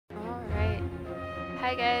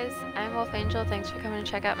Hi guys, I'm WolfAngel. Thanks for coming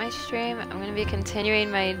to check out my stream. I'm going to be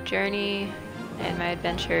continuing my journey and my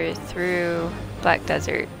adventure through Black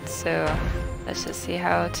Desert. So let's just see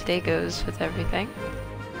how today goes with everything.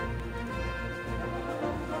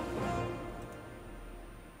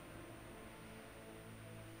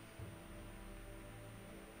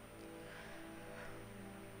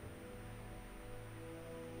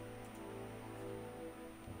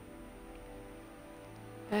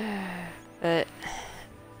 But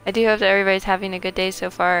I do hope that everybody's having a good day so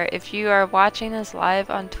far. If you are watching this live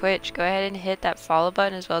on Twitch, go ahead and hit that follow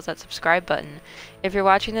button as well as that subscribe button. If you're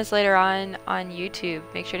watching this later on YouTube,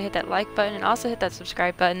 make sure to hit that like button and also hit that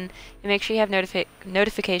subscribe button. And make sure you have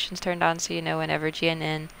notifications turned on so you know whenever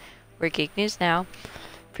GNN or Geek News Now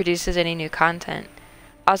produces any new content.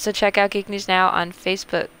 Also check out Geek News Now on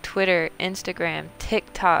Facebook, Twitter, Instagram,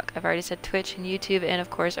 TikTok. I've already said Twitch and YouTube, and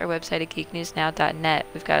of course our website at geeknewsnow.net.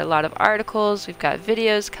 We've got a lot of articles, we've got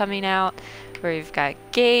videos coming out, we've got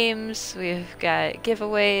games, we've got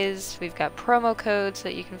giveaways, we've got promo codes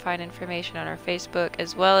that you can find information on our Facebook,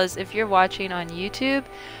 as well as if you're watching on YouTube,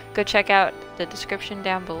 go check out the description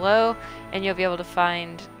down below and you'll be able to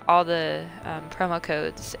find all the promo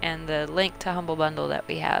codes and the link to Humble Bundle that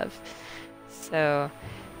we have. So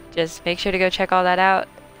just make sure to go check all that out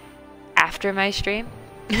after my stream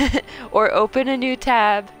or open a new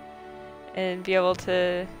tab and be able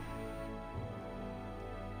to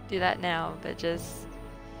do that now, but just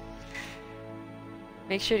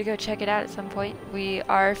make sure to go check it out at some point. We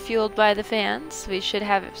are fueled by the fans. We should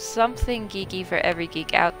have something geeky for every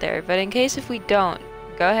geek out there, but in case if we don't,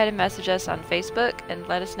 go ahead and message us on Facebook and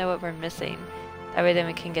let us know what we're missing. That way then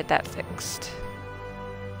we can get that fixed.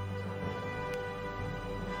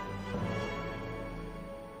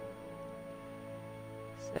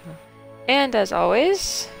 And as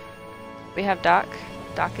always, we have Doc.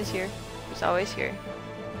 Doc is here. He's always here.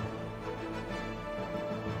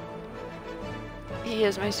 He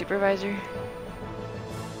is my supervisor.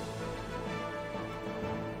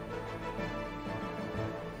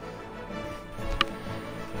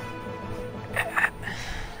 Let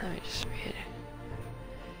me just read.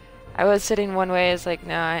 I was sitting one way. It's like,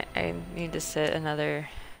 no, I need to sit another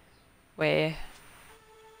way.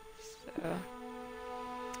 So.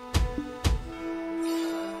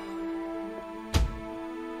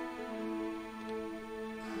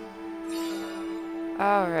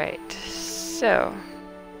 Alright, so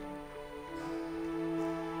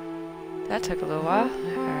that took a little while.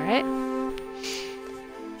 Alright.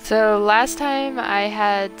 So last time I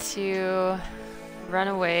had to run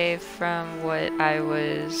away from what I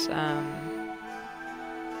was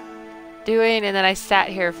doing, and then I sat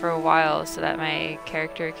here for a while so that my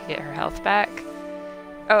character could get her health back.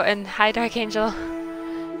 Oh, and hi Dark Angel.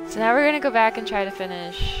 So now we're gonna go back and try to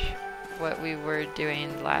finish what we were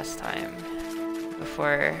doing last time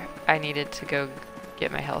before I needed to go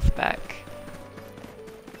get my health back.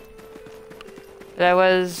 That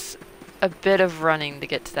was a bit of running to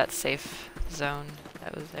get to that safe zone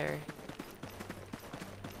that was there.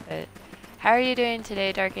 But how are you doing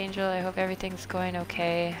today, Dark Angel? I hope everything's going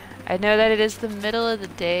okay. I know that it is the middle of the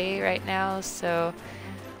day right now, so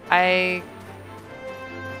I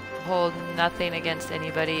hold nothing against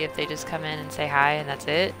anybody if they just come in and say hi and that's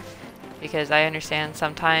it. Because I understand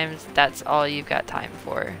sometimes that's all you've got time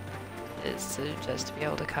for, is to just be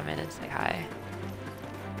able to come in and say hi.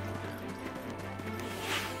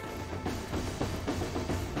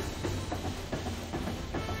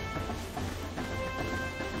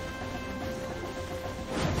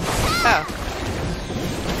 Oh.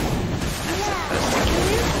 I'm supposed to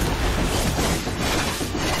kill you?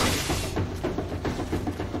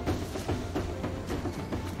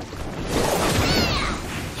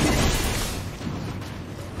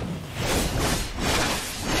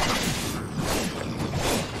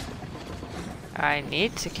 I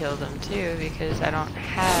need to kill them too because I don't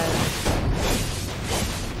have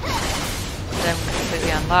them completely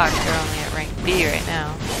unlocked. They're only at rank B right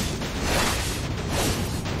now.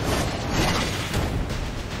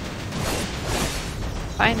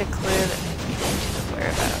 Find a clue that makes me get to the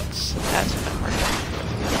whereabouts. That's what I'm working on.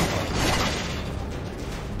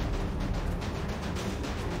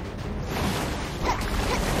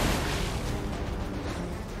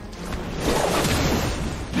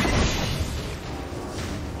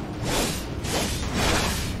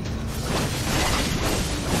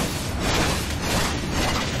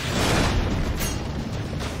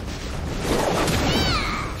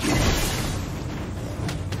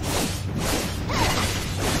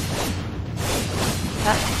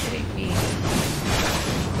 That's hitting me.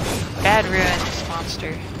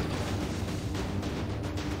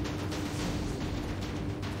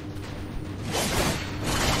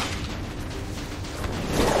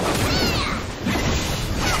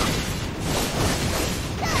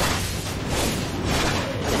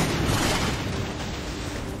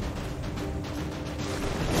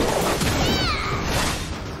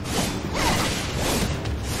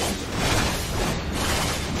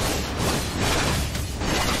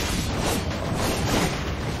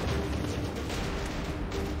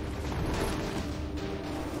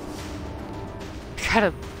 got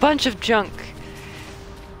a bunch of junk.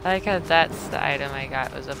 I like how that's the item I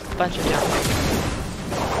got, was a bunch of junk.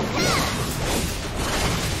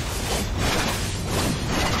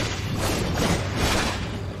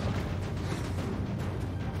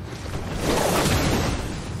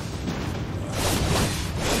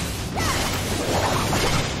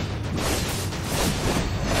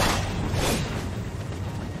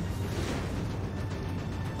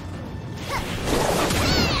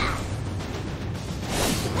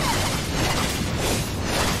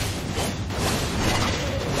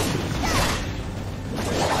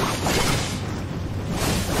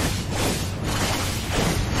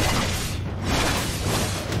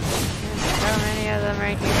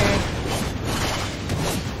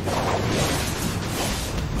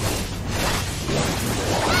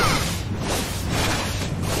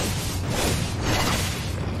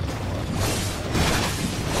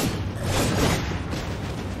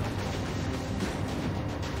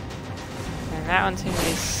 That one seems to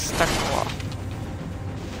be stuck in the wall.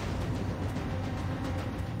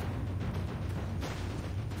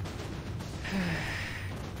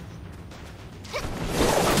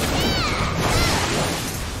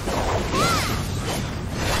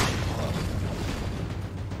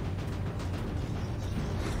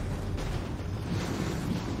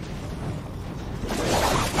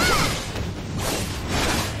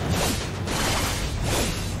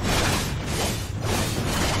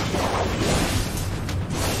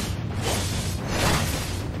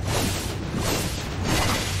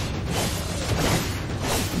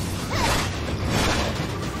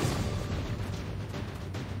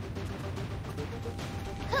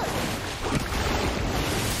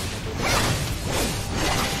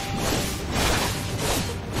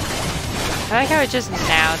 I like how it just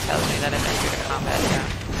now tells me that I've entered a combat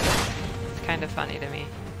zone. It's kind of funny to me.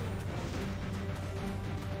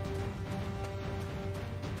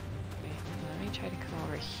 Okay, let me try to come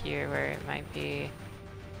over here where it might be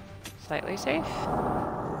slightly safe.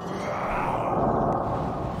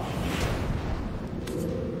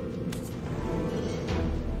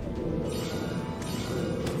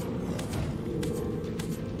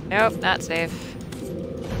 Nope, not safe.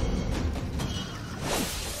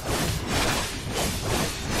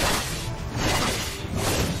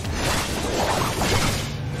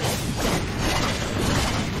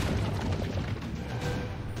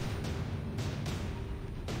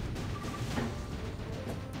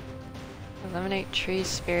 Eliminate tree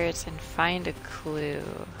spirits and find a clue.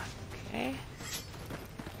 Okay.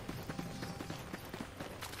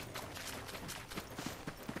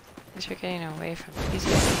 Guess we're getting away from these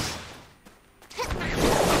guys.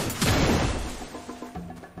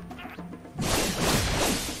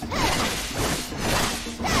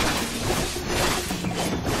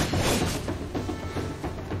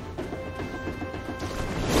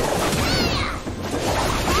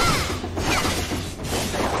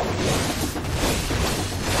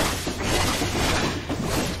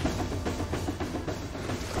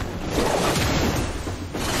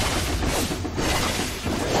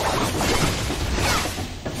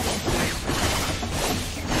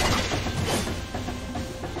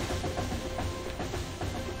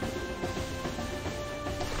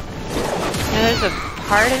 There's a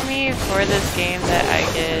part of me for this game that I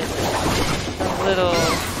get a little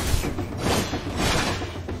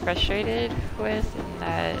frustrated with, in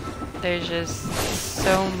that there's just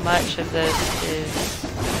so much of this is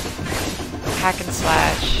hack and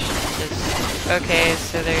slash. Just, okay,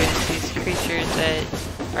 so there's these creatures that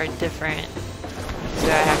are different, so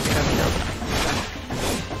I have to go kill them.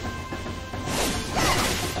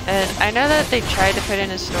 And I know that they tried to put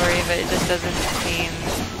in a story, but it just doesn't seem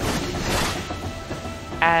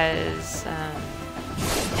as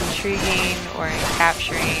intriguing or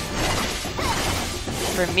capturing,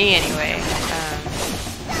 for me anyway,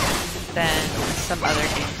 than some other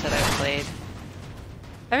games that I've played.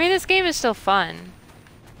 I mean, this game is still fun.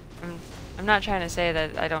 I'm not trying to say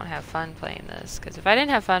that I don't have fun playing this, because if I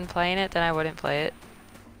didn't have fun playing it, then I wouldn't play it,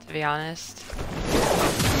 to be honest.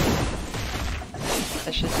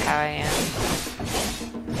 That's just how I am.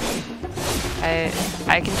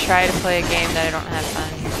 I can try to play a game that I don't have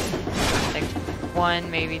fun, like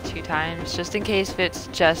 1, maybe 2 times, just in case if it's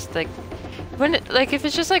just like, if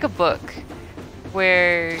it's just like a book,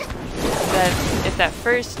 where if that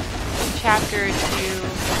first chapter or 2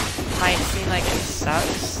 might seem like it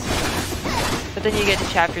sucks, but then you get to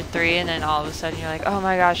chapter 3 and then all of a sudden you're like, oh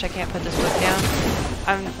my gosh, I can't put this book down.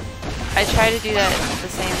 I try to do that the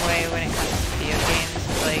same way when it comes to video games.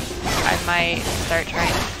 Like, I might start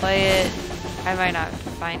trying to play it, I might not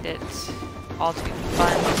find it all too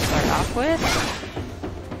fun to start off with,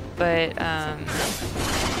 but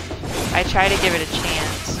I try to give it a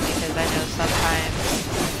chance because I know sometimes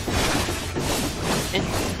in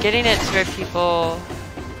getting it to where people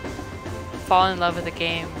fall in love with the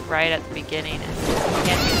game right at the beginning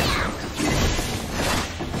can't be difficult.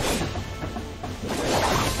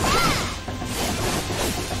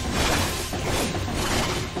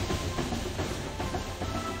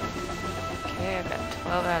 Okay, I've got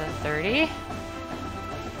 12 out of 30.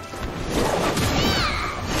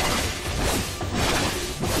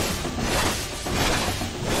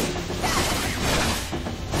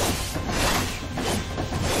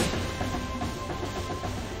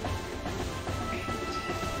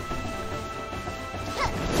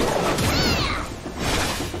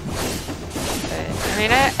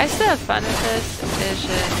 I still have fun with this. It's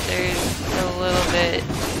just there's a little bit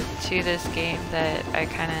to this game that I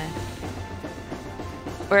kind of...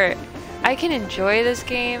 where I can enjoy this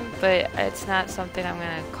game, but it's not something I'm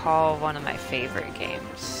going to call one of my favorite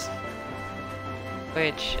games.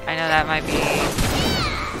 Which, I know that might be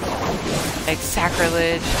like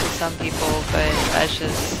sacrilege to some people, but that's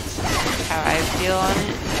just how I feel on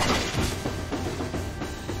it.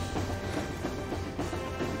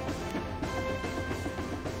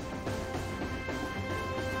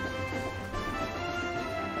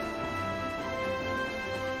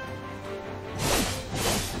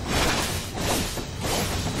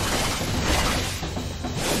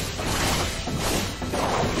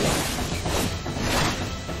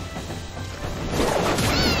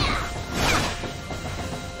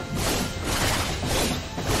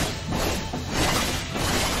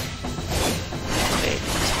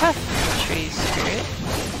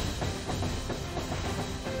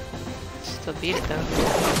 Beat it though.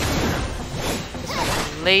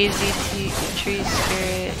 Lazy tree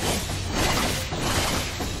spirit.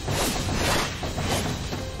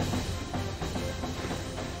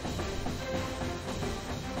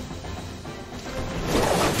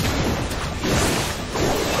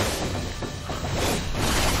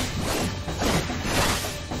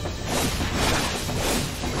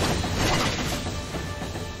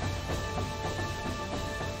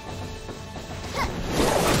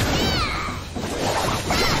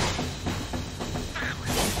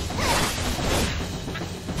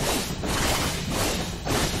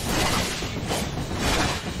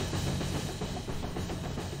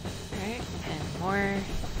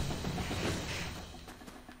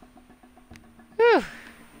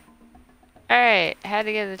 Alright, had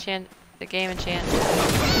to give the game a chance to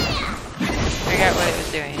figure out what it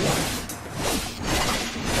was doing.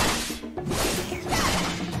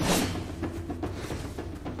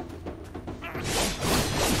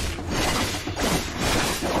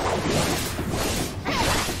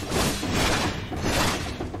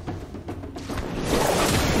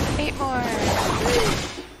 8 more!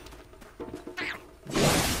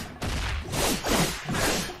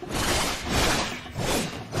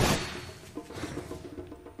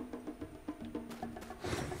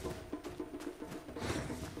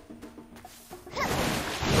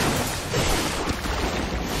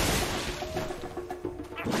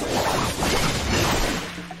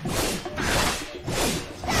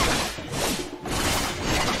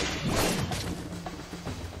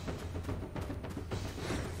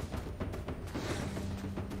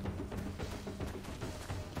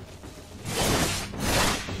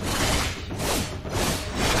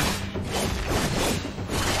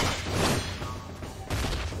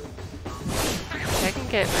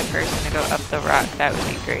 Get my person to go up the rock, that would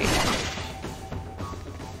be great.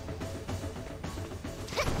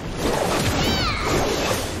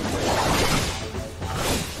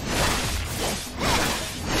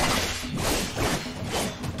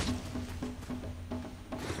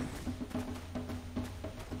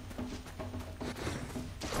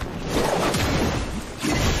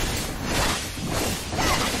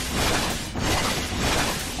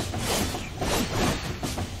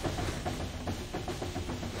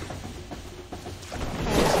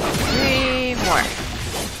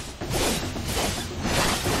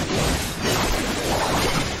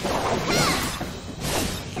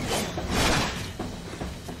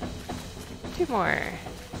 More.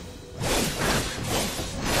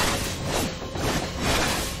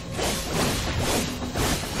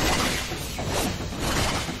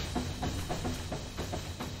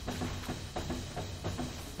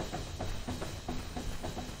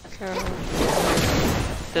 Go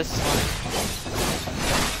this one.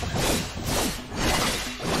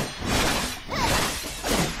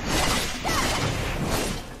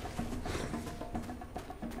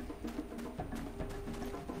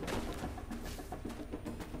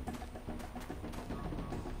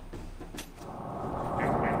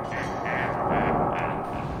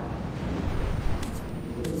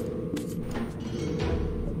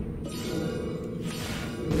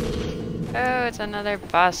 another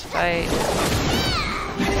boss fight.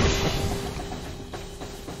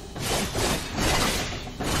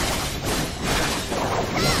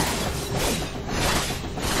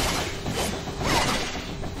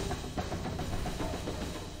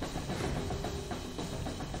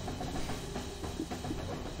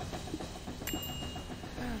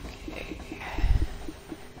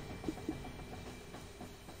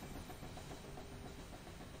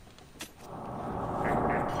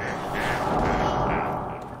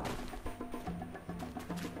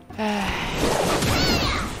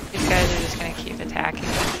 These guys are just gonna keep attacking me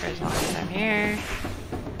for as long as I'm here.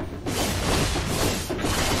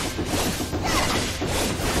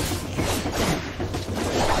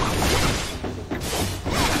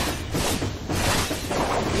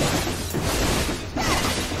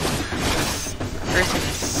 This person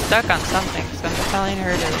is stuck on something, so I'm telling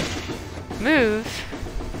her to move.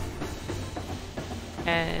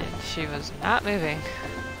 And she was not moving.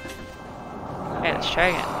 Okay, let's try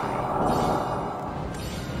again.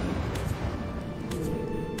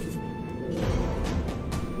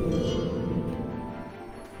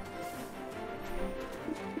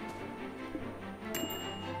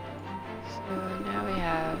 So now we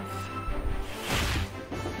have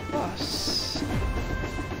boss.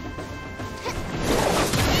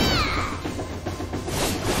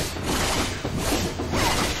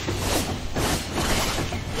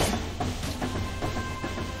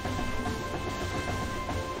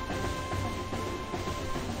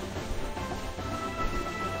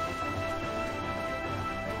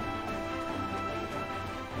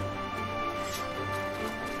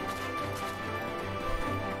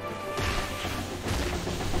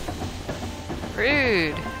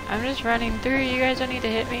 Rude. I'm just running through. You guys don't need to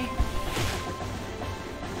hit me.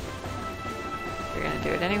 You're gonna do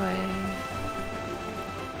it anyway.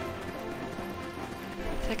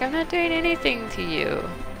 It's like I'm not doing anything to you.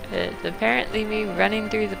 Apparently me running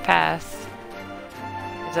through the path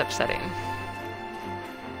is upsetting.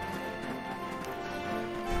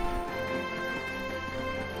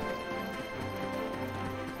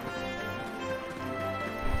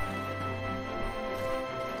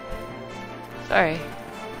 Sorry.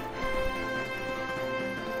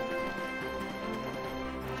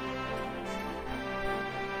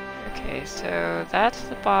 Okay, so that's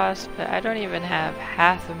the boss, but I don't even have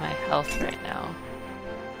half of my health right now.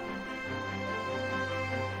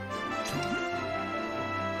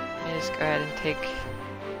 Let me just go ahead and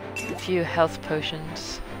take a few health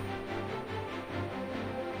potions.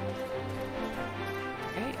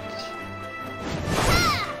 Great.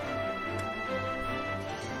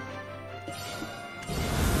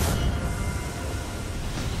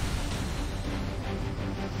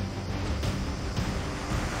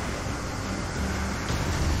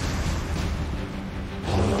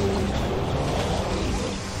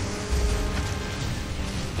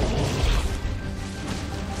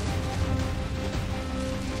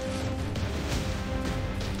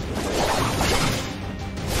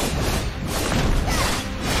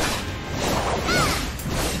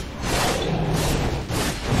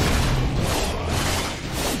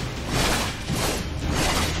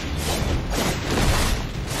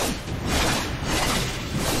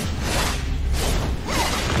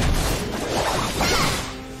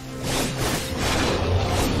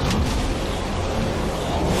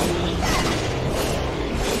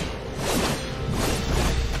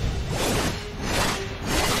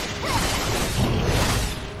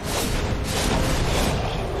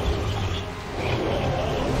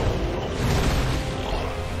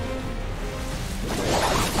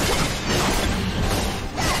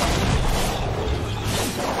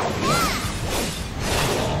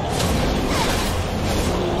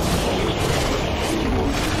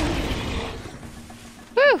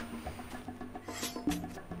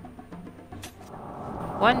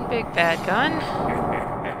 One big bad gun.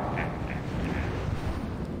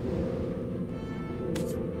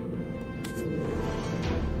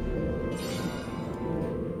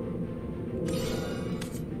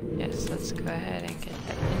 Yes, let's go ahead and get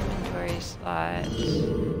that inventory slot.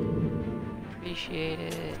 Appreciate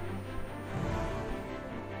it.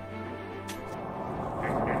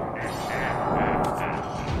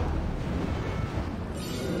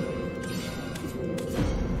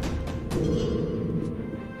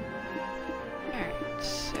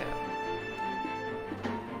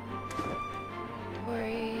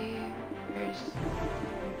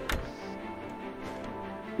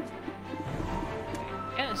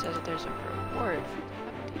 It says that there's a reward for the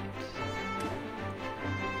updates.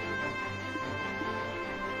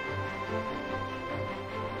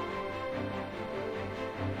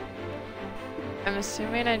 I'm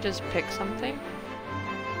assuming I just pick something.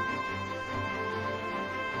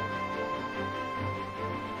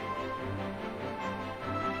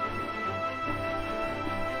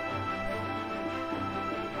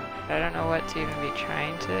 I don't know what to even be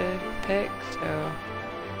trying to pick, so...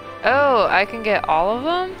 Oh, I can get all of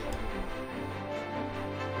them?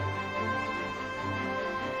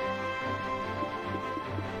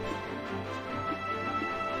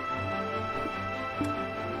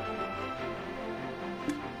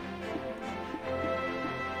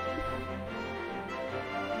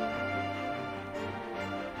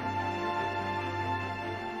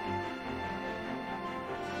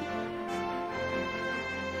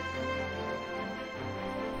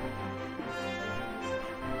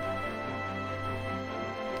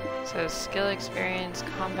 So skill experience,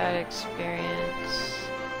 combat experience.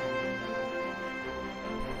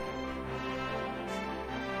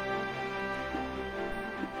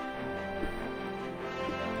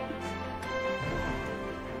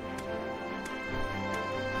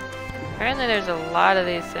 Apparently there's a lot of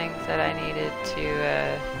these things that I needed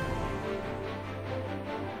to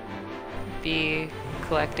be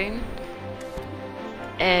collecting.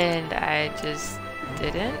 And I just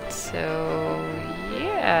didn't, so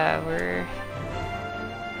yeah, we're...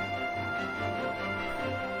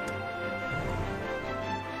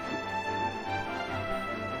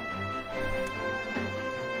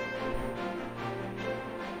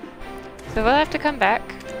 So we'll have to come back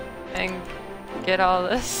and get all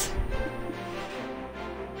this.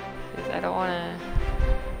 Because I don't want to...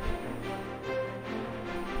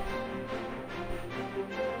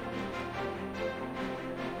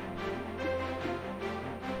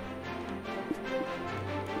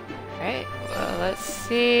 Alright, well let's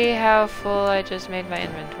see how full I just made my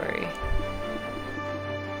inventory.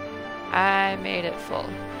 I made it full.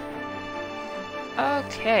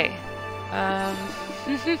 Okay. I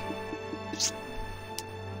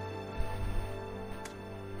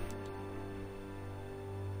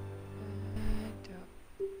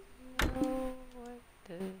don't know what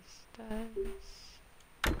this does.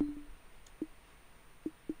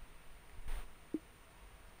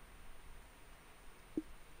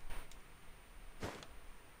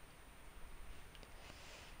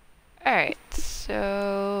 Alright,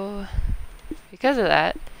 so because of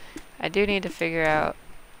that, I do need to figure out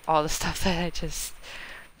all the stuff that I just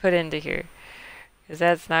put into here. Because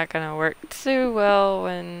that's not going to work too well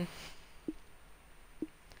when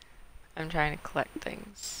I'm trying to collect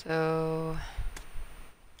things. So...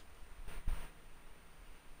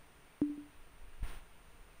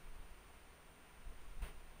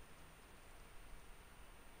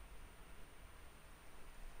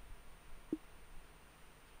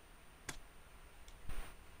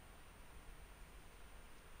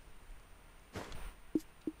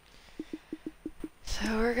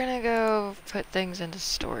 So we're gonna go put things into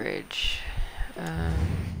storage.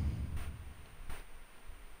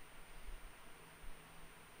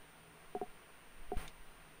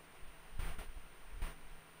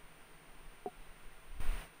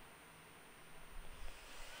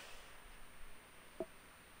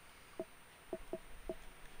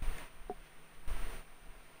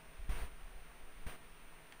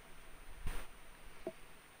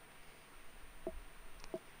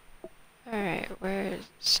 Alright, where's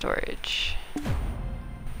storage?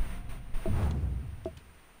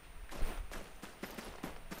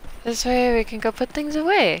 This way we can go put things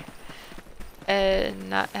away and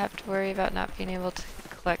not have to worry about not being able to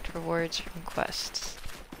collect rewards from quests.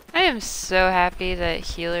 I am so happy that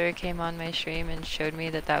Healer came on my stream and showed me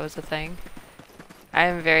that that was a thing. I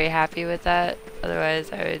am very happy with that,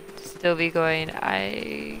 otherwise I would still be going,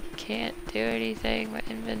 I can't do anything, my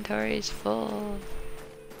inventory's full.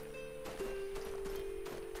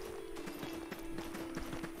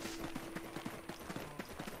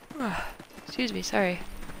 Excuse me, sorry.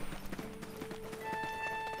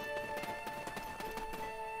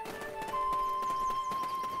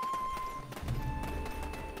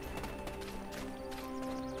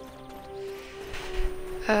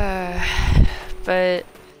 But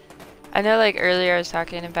I know like earlier I was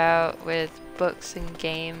talking about with books and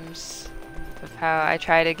games of how I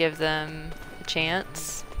try to give them a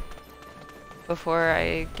chance before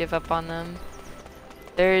I give up on them.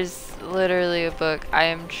 There's literally a book I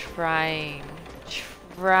am trying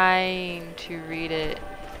to read it,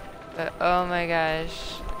 but oh my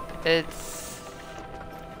gosh, there's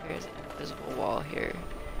an invisible wall here.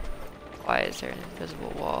 Why is there an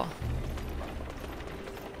invisible wall?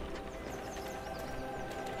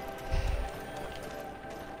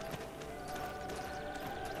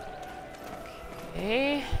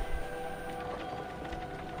 Okay.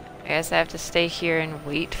 guess I have to stay here and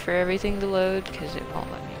wait for everything to load because it won't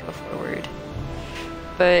let me go forward.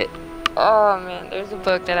 But, oh man, there's a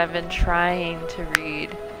book that I've been trying to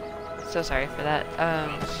read. So sorry for that.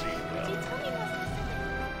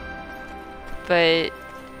 But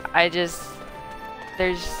I just,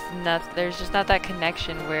 there's just not that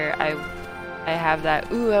connection where I have that,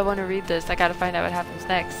 ooh, I want to read this, I gotta find out what happens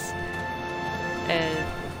next. And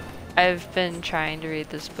I've been trying to read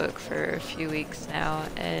this book for a few weeks now,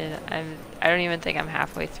 and I don't even think I'm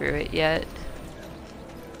halfway through it yet.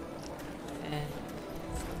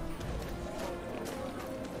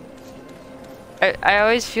 And I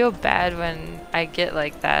always feel bad when I get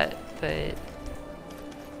like that, but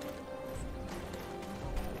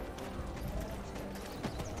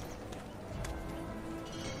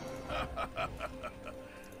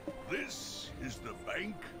This is the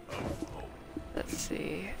Bank of Hope. let's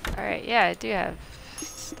see. Alright, yeah, I do have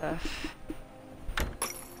stuff.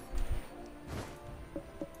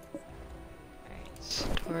 Alright,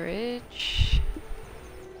 storage.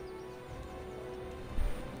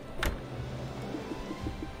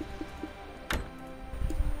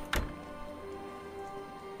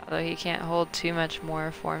 Although he can't hold too much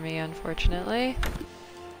more for me, unfortunately.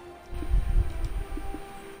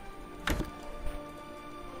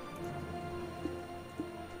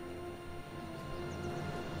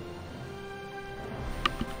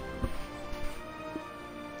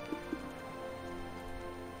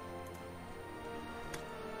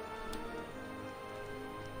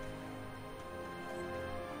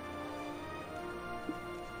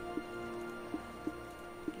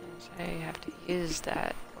 I have to use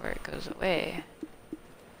that or it goes away.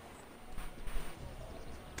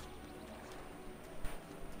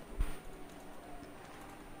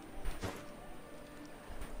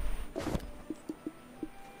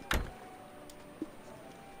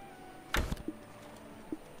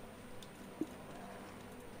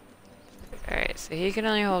 Alright, so he can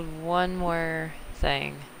only hold one more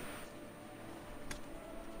thing.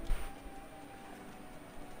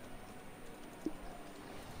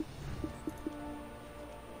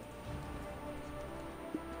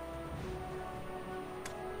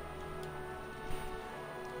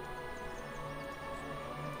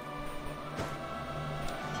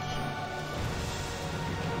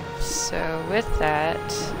 So with that,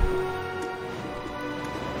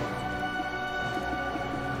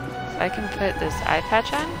 I can put this eye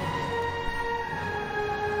patch on.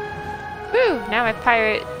 Woo! Now my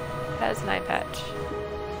pirate has an eye patch.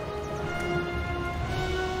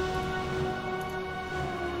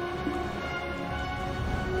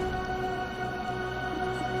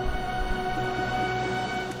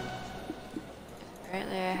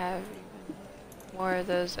 Apparently I have even more of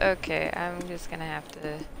those. Okay, I'm just gonna have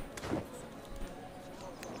to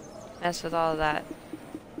mess with all of that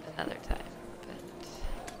another time.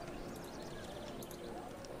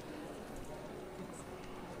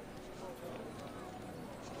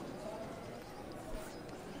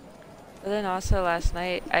 But then also last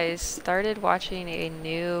night I started watching a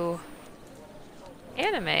new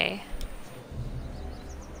anime.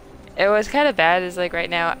 It was kind of bad. It's like right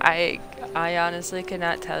now I honestly could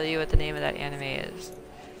not tell you what the name of that anime is.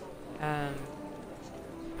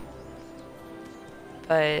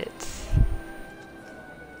 But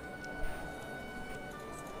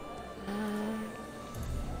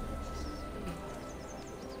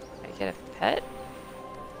I get a pet?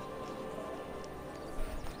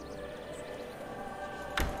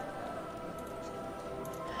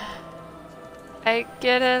 I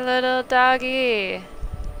get a little doggy.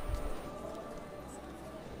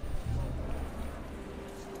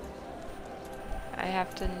 I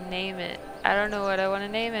have to name it. I don't know what I want to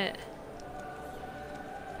name it.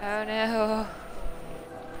 Oh no.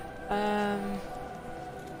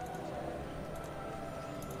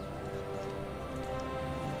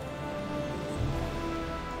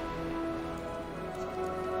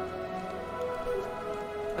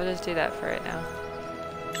 We'll just do that for right now.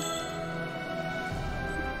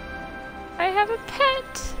 I have a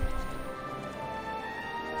pet!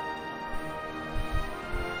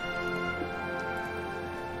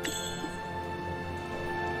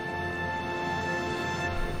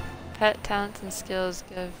 Pet talents and skills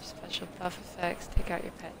give special buff effects. Take out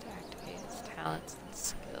your pet to activate its talents and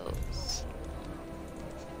skills.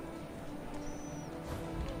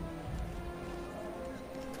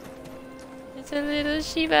 It's a little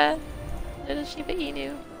Shiba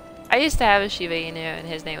Inu. I used to have a Shiba Inu and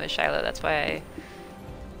his name was Shiloh. That's why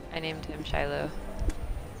I named him Shiloh.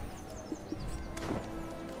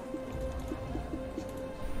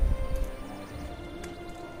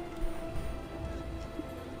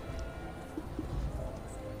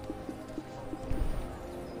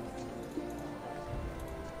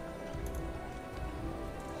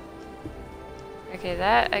 Okay,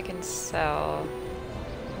 that I can sell.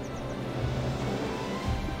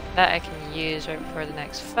 That I can use right before the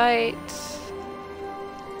next fight.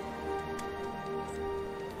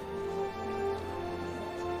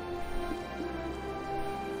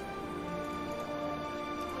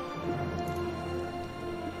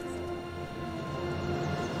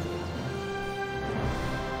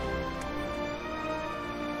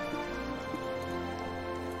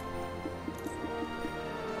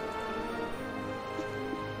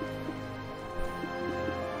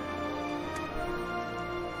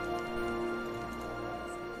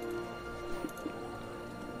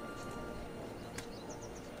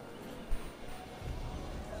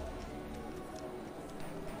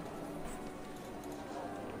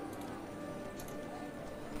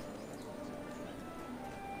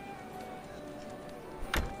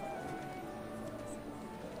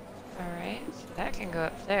 Alright, so that can go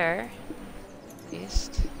up there, at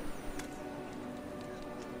least.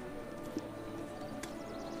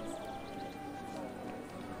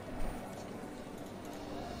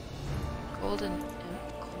 Golden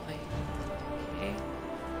imp coin. Okay.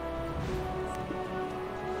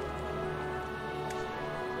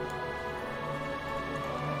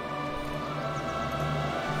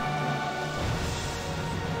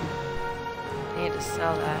 Need to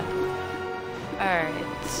sell that.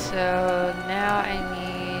 Alright, so now I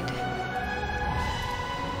need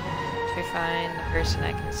to find the person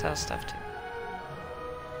I can sell stuff to.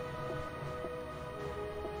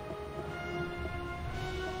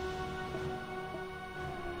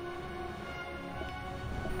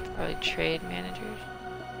 Probably trade managers.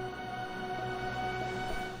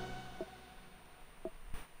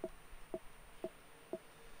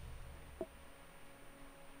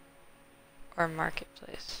 Or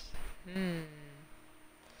marketplace.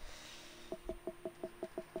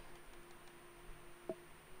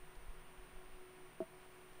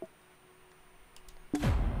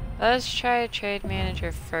 Let's try a trade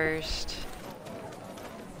manager first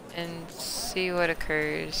and see what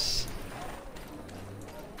occurs.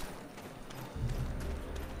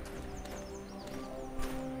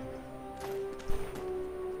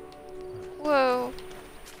 Whoa.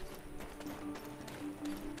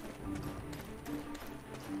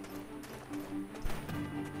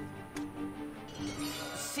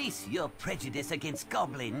 Cease your prejudice against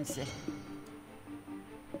goblins.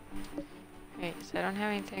 Right, so I don't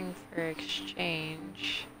have anything for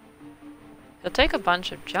exchange. He'll take a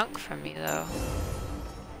bunch of junk from me though.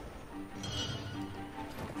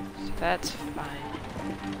 So that's fine.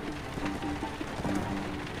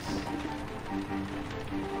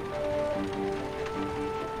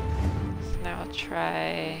 So now I'll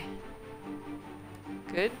try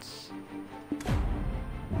goods.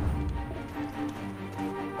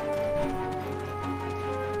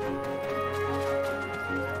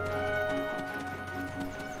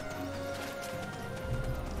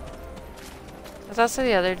 That's also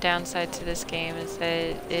the other downside to this game is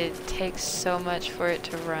that it takes so much for it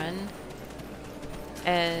to run,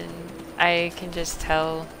 and I can just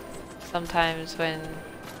tell sometimes when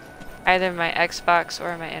either my Xbox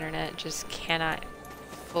or my internet just cannot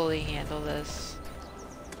fully handle this.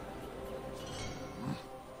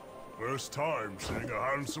 First time seeing a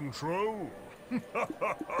handsome troll.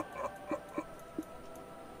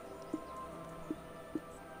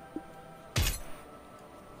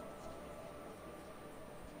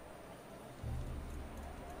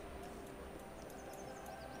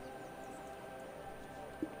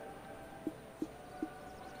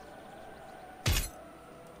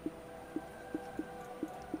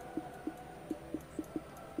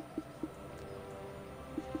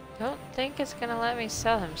 Don't think it's gonna let me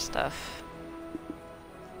sell him stuff.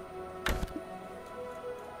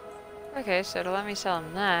 Okay, so to let me sell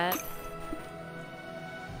him that.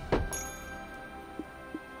 But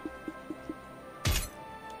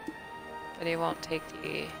he won't take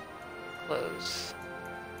the clothes.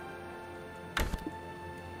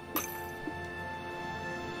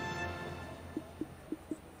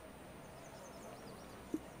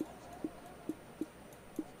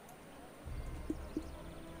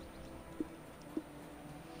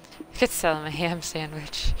 I could sell him a ham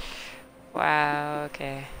sandwich. Wow,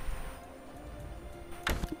 okay.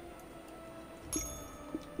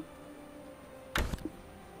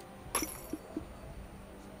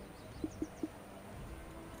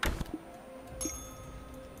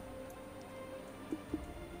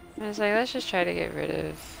 I was like, let's just try to get rid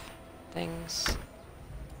of things.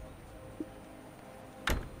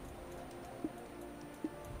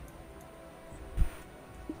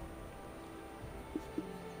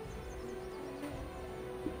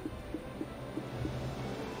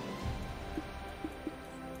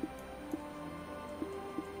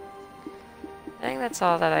 I think that's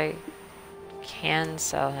all that I can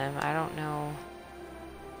sell him. I don't know.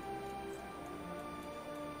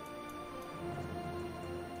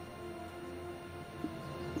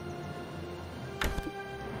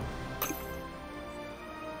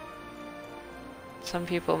 Some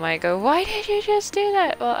people might go, why did you just do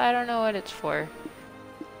that? Well, I don't know what it's for.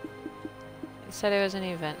 It said it was an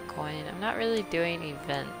event coin. I'm not really doing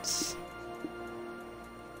events.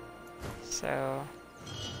 So...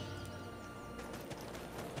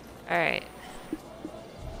 Alright.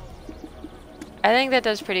 I think that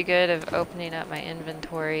does pretty good of opening up my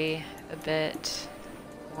inventory a bit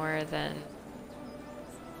more than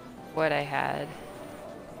what I had.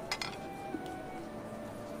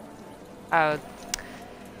 Oh.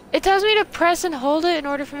 It tells me to press and hold it in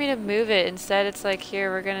order for me to move it. Instead, it's like,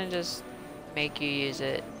 here, we're gonna just make you use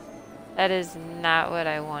it. That is not what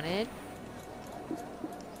I wanted.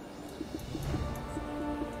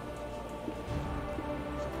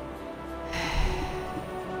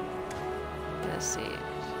 Let's see.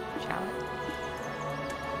 Challenge.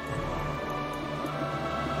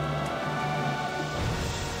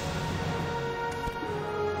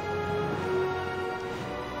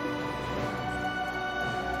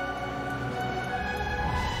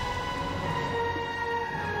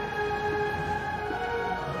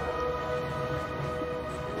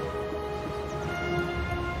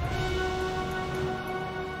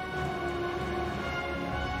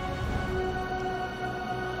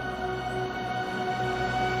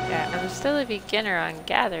 I'm still a beginner on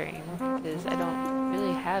gathering because I don't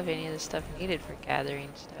really have any of the stuff needed for gathering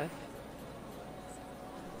stuff.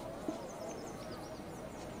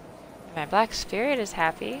 My black spirit is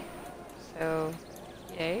happy, so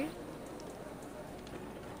yay.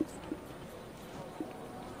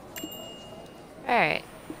 Alright,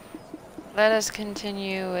 let us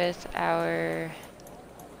continue with our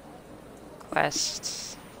quests.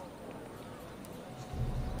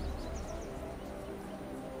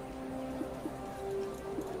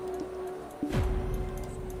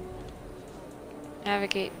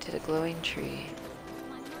 Navigate to the glowing tree.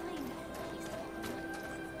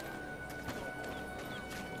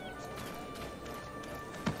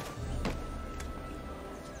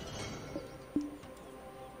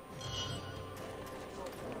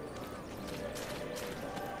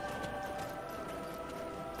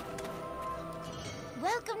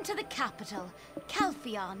 Welcome to the capital,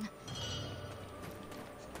 Calpheon.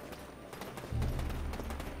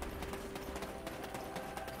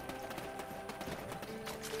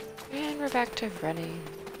 And we're back to running.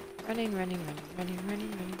 Running.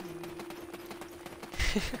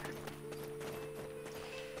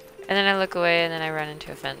 And then I look away and then I run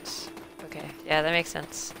into a fence. Okay, yeah, that makes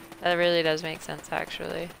sense. That really does make sense,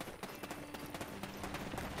 actually.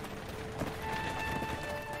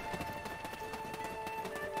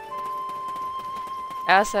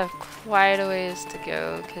 I also have quite a ways to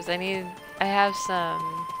go because I have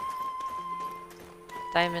some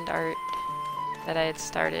diamond art that I had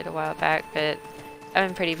started a while back, but I've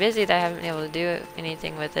been pretty busy that I haven't been able to do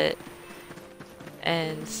anything with it.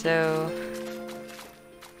 And so,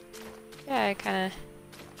 yeah, I kind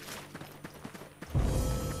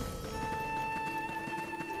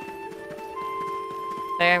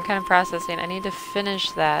I'm kind of processing. I need to finish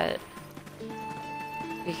that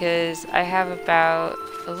because I have about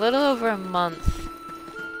a little over a month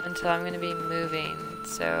until I'm going to be moving.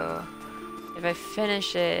 So if I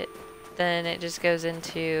finish it, then it just goes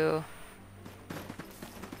into,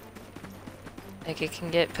 like, it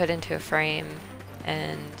can get put into a frame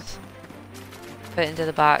and put into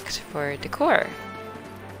the box for decor.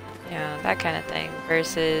 You know, that kind of thing.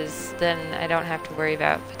 Versus then I don't have to worry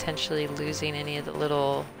about potentially losing any of the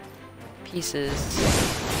little pieces.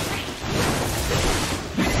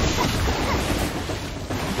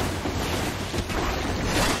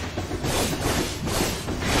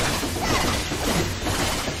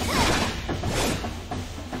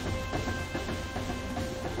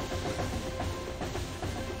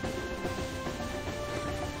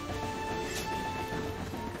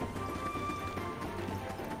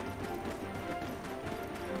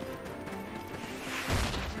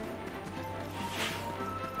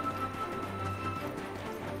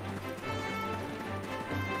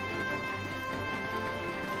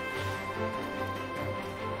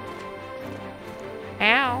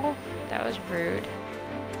 Ow! That was rude.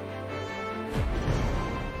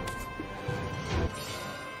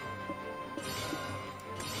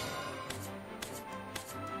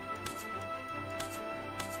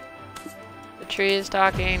 The tree is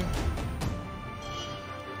talking.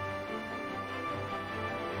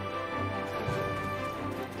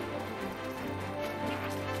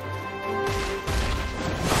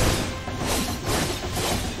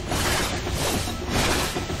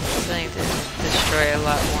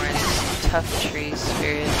 lot more in these tough tree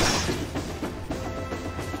spirits.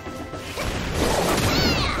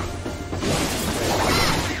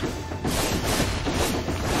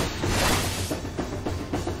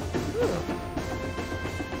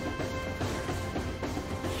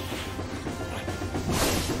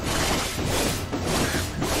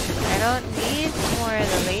 I don't need more of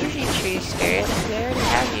the lazy tree spirits. We already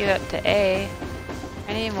have you up to A.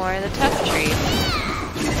 I need more of the tough tree.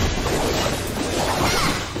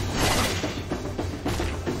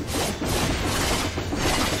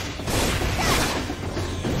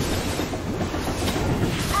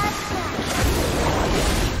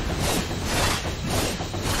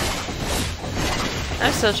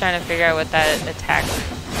 I'm still trying to figure out what that attack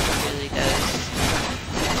really does.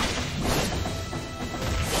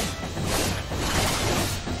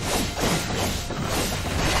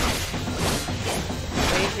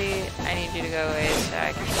 Lazy, I need you to go away so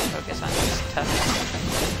I can focus on this tough.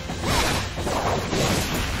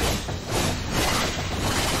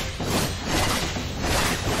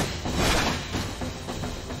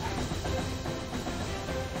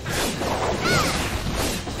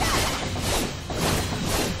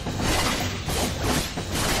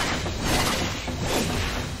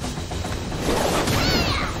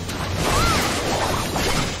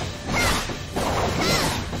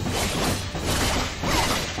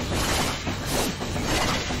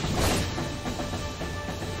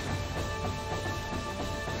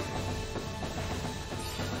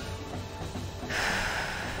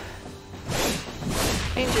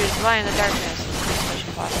 Dangers lie in the darkness.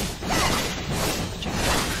 Special boss.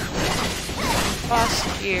 Boss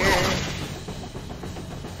here.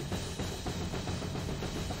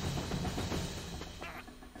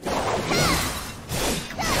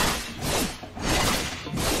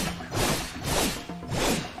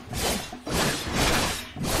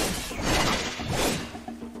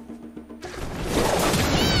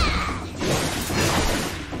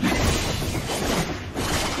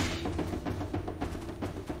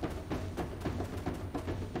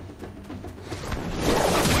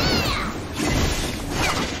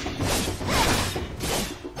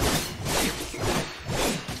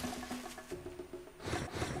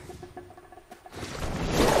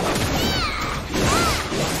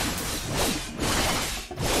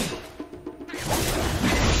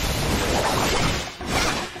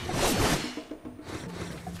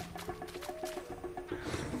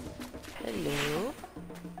 Hello.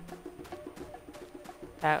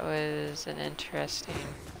 That was an interesting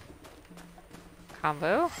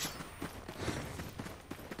combo.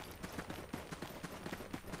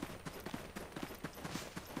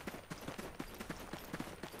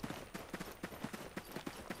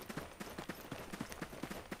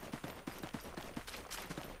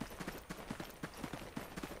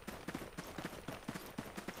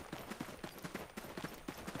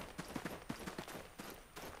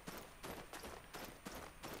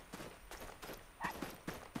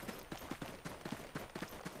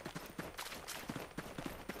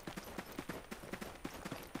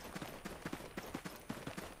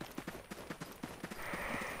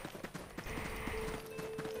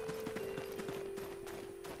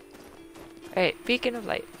 Alright, beacon of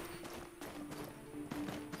light.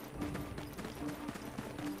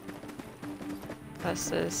 Plus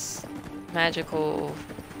this magical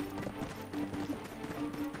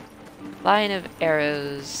line of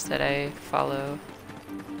arrows that I follow.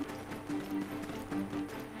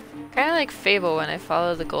 Kinda like Fable when I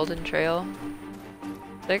follow the golden trail.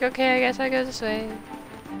 It's like, okay, I guess I go this way.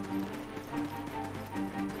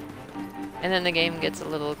 And then the game gets a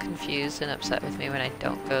little confused and upset with me when I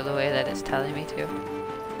don't go the way that it's telling me to.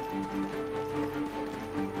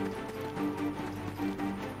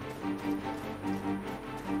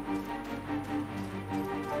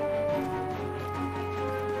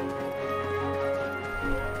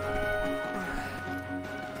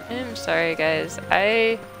 I'm sorry guys,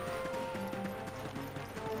 I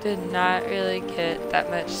did not really get that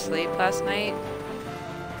much sleep last night.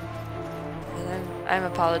 I'm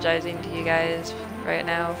apologizing to you guys right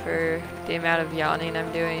now for the amount of yawning I'm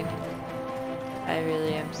doing. I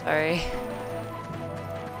really am sorry.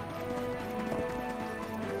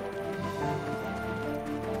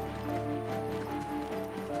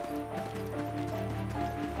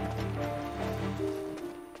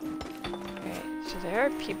 Okay, so there are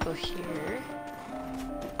people here.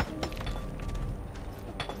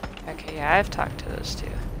 Okay, yeah, I've talked to those two.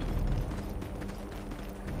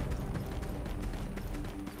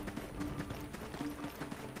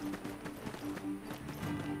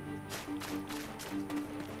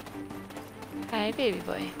 Hi, baby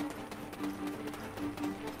boy.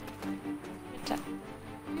 Good job.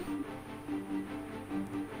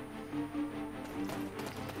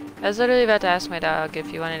 I was literally about to ask my dog if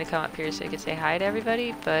he wanted to come up here so he could say hi to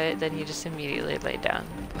everybody, but then he just immediately laid down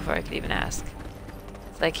before I could even ask.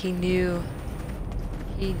 It's like he knew.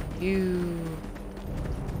 He knew.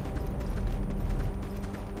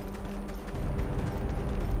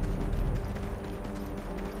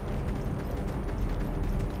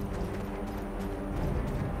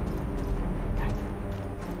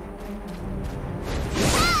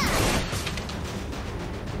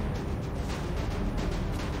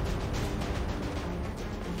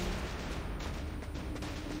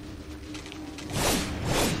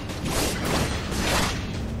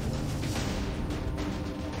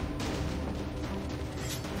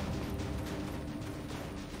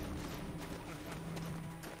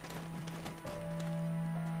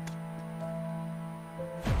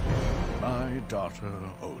 My daughter,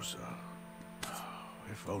 Oza.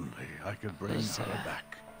 If only I could bring her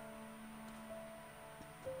back.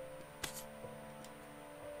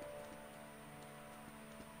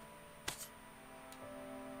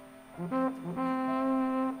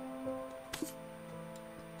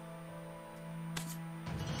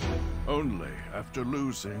 Only after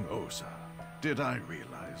losing Oza did I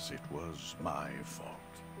realize it was my fault.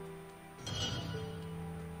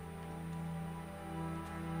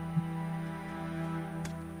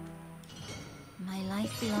 My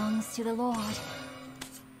life belongs to the Lord.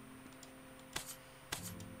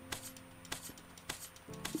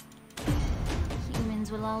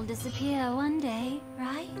 Humans will all disappear one day,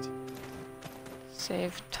 right?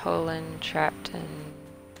 Save Tolan trapped in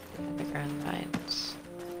underground mines.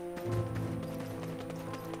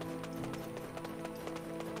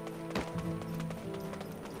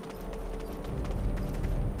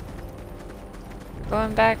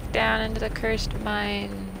 Going back down into the cursed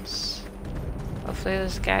mines. Hopefully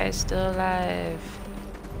this guy is still alive.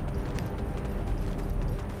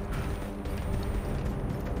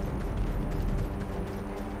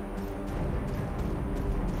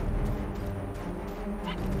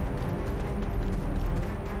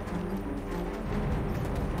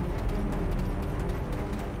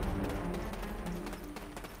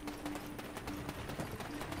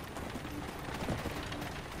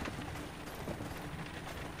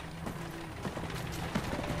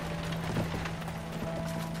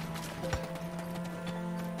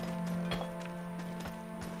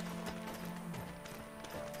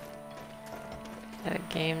 The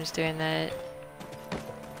game's doing that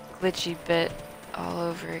glitchy bit all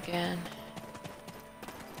over again.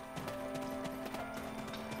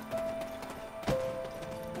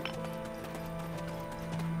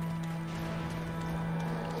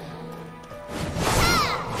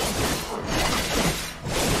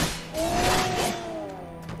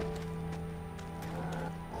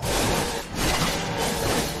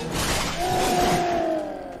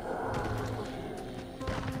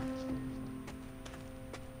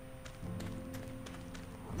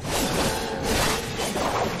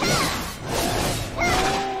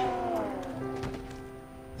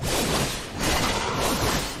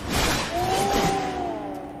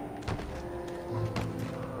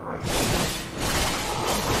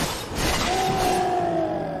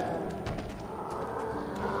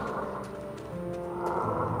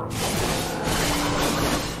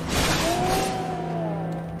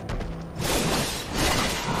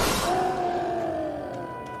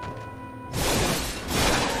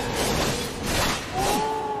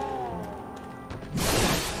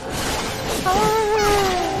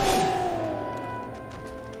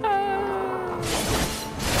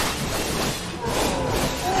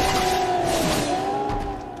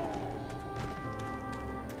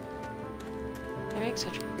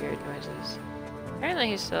 Such weird noises. Apparently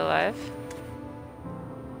he's still alive.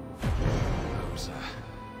 Oza.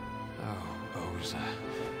 Oh, Oza.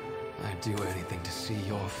 I'd do anything to see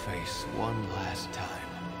your face one last time.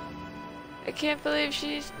 I can't believe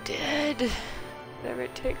she's dead. Whatever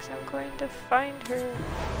it takes, I'm going to find her.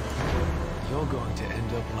 You're going to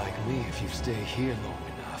end up like me if you stay here long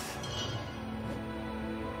enough.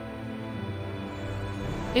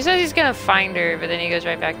 He says he's gonna find her, but then he goes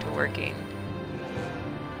right back to working.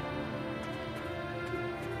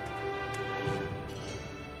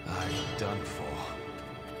 Done for.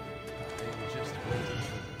 I'm just waiting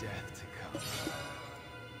for death to come.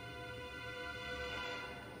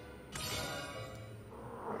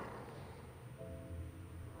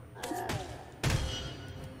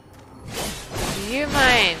 Do you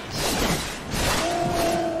mind?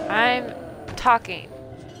 I'm talking.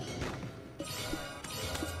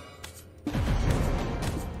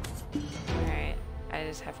 Alright, I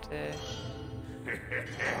just have to...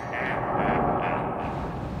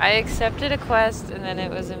 I accepted a quest and then it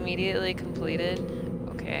was immediately completed.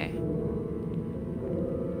 Okay.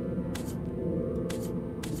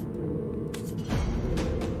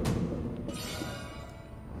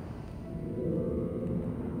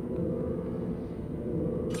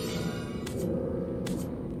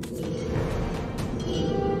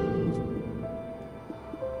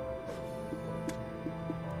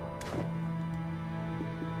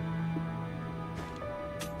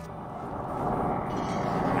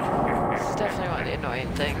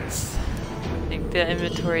 annoying things. Like the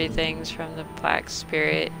inventory things from the Black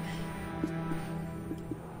Spirit.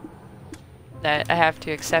 That I have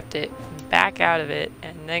to accept it, back out of it,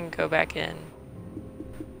 and then go back in.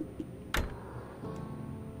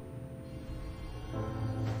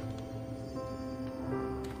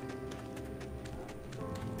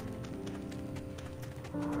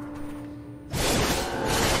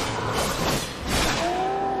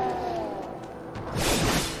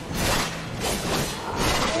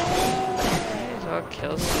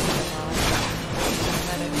 Kill someone.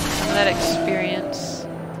 Some of that experience.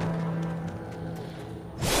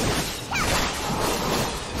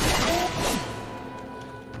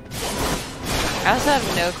 I also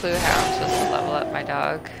have no clue how I'm supposed to level up my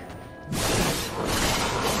dog.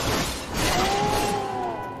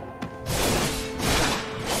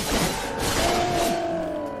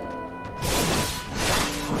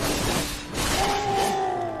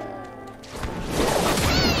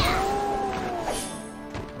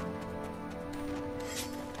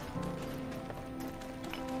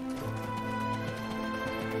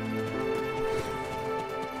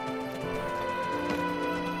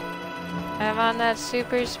 I'm on that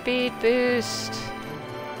super speed boost.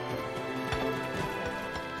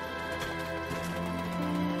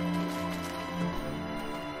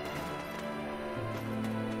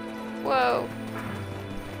 Whoa.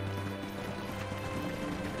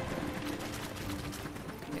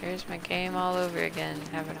 There's my game all over again,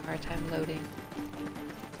 having a hard time loading.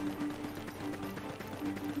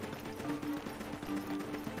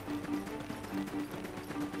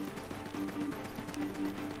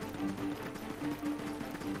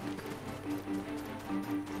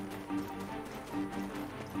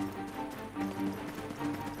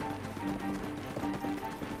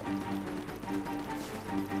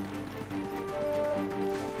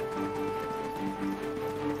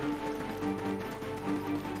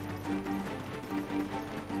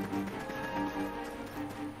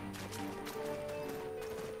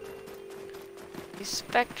 The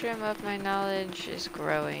spectrum of my knowledge is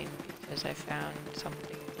growing because I found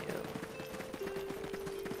something new.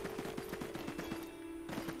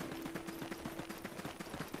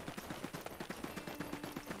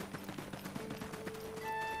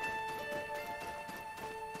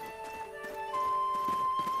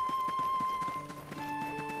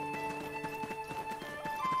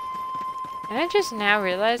 And I just now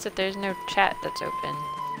realized that there's no chat that's open.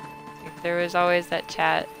 Like, there was always that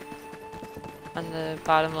chat on the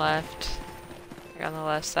bottom left, or on the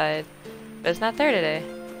left side, but it's not there today.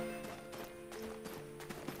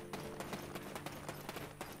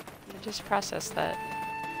 I just processed that.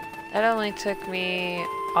 That only took me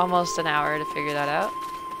almost an hour to figure that out.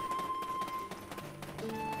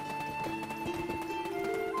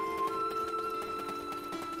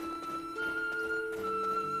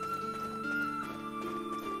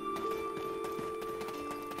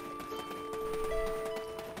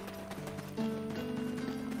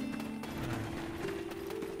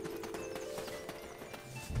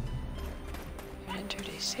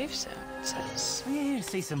 Safe zone, it says. Are you here to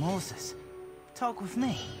see some horses? Talk with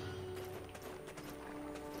me.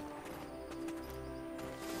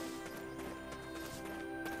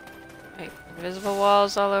 Right, invisible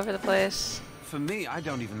walls all over the place. For me, I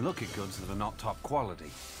don't even look at goods that are not top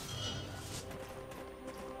quality.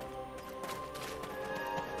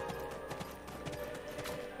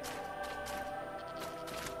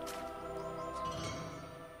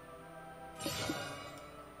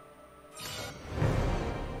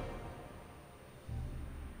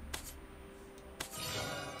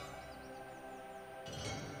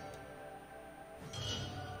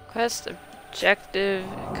 Quest objective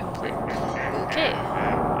complete. Okay.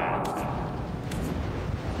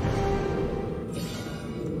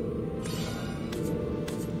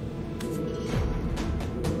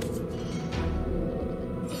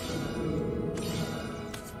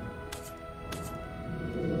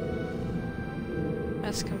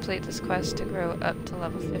 Must complete this quest to grow up to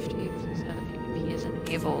level 50. Please know that PvP is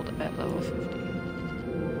enabled at level 50.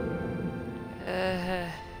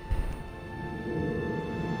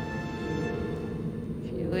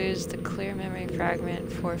 Lose the clear memory fragment,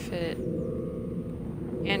 forfeit it,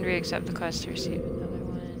 and re-accept the quest to receive another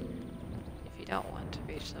one. If you don't want to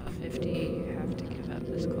reach level 50, you have to give up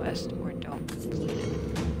this quest or don't complete it.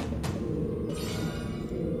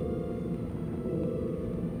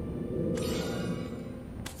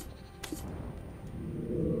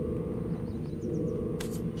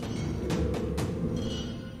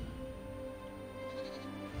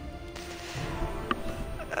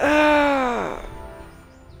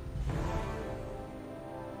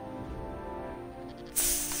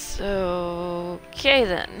 Okay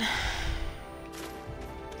then.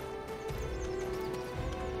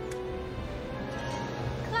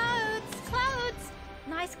 Clothes! Clothes!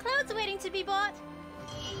 Nice clothes waiting to be bought.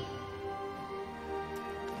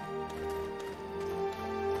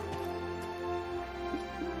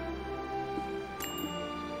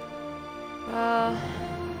 Well,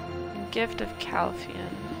 gift of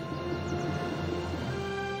Calphian.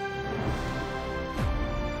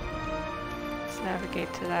 Let's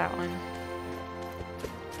navigate to that one.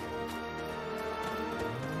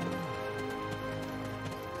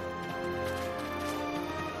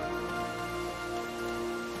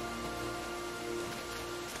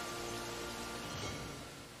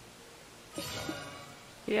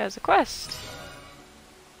 He has a quest.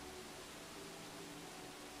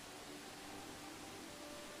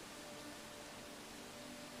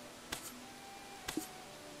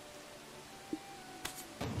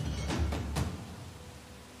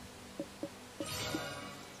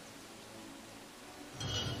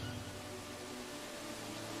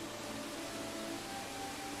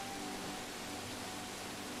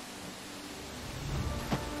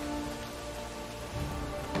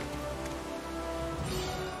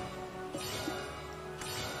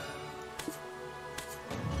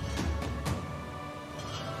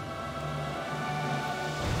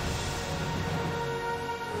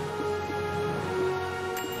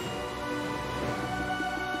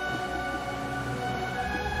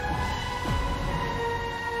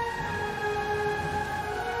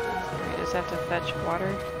 Have to fetch water.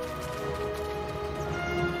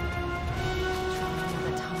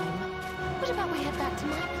 Another time. What about we head back to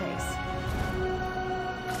my place?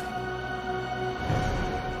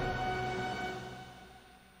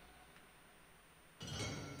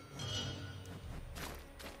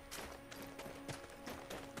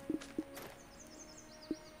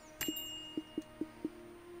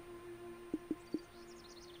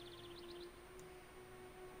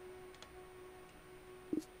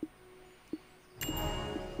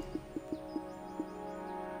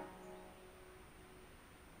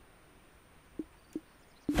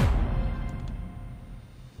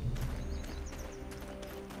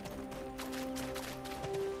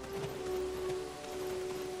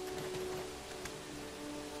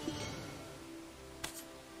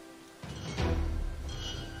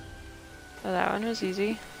 Oh, that one was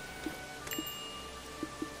easy.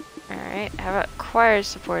 Alright, how about choir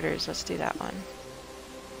supporters? Let's do that one.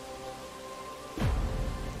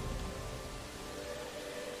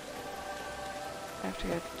 I have to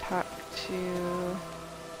go talk to...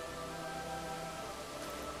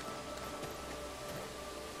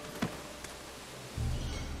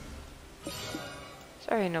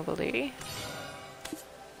 Sorry, noble lady.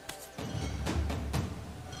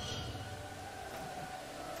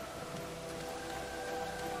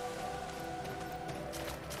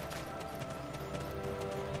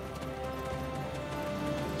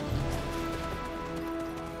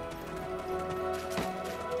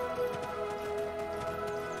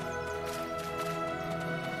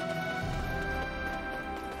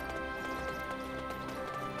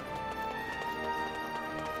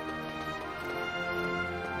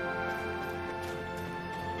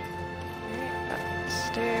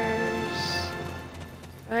 Stairs.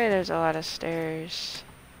 Okay, there's a lot of stairs.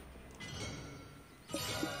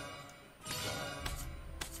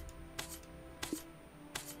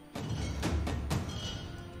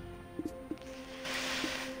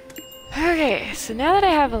 Okay, so now that I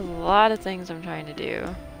have a lot of things I'm trying to do.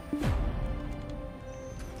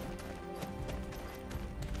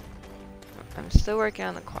 I'm still working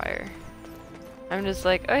on the choir. I'm just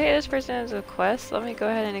like, oh hey, this person has a quest, let me go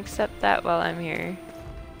ahead and accept that while I'm here.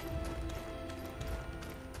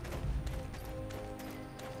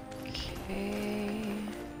 Okay.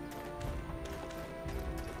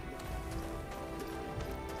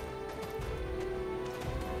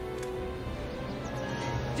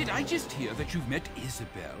 Did I just hear that you've met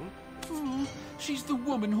Isabel? Hmm, she's the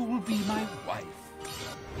woman who will be my wife.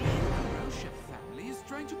 The Rocha family is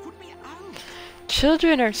trying to put me out.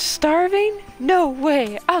 Children are starving? No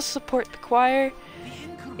way! I'll support the choir.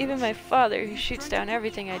 Even my father, who shoots down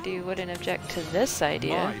everything I do, wouldn't object to this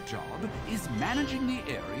idea. My job is managing the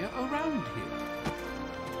area around here.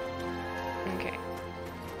 Okay.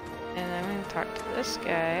 And I'm gonna talk to this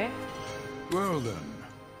guy. Well then,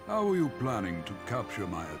 how are you planning to capture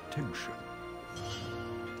my attention?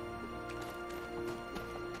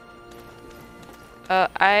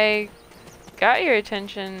 I got your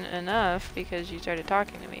attention enough because you started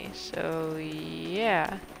talking to me, so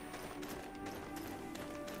yeah.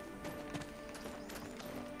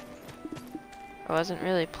 I wasn't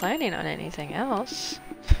really planning on anything else.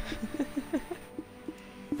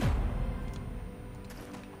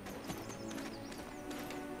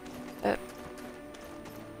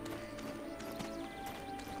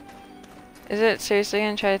 Is it seriously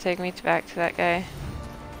gonna try to take me back to that guy?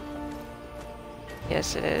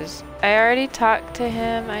 Yes, it is. I already talked to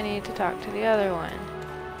him. I need to talk to the other one.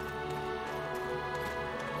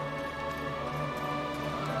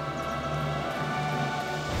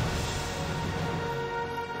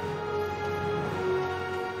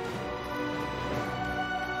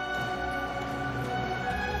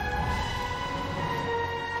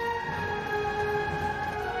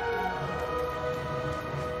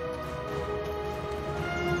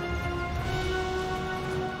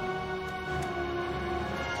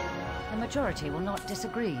 The majority will not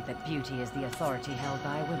disagree that beauty is the authority held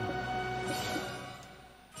by women.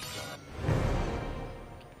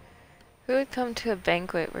 Who would come to a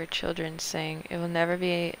banquet where children sing? It will never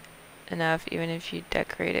be enough even if you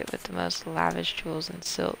decorate it with the most lavish jewels and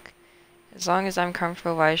silk. As long as I'm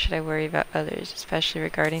comfortable, why should I worry about others, especially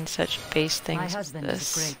regarding such base things as My husband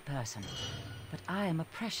this? is a great person, but I am a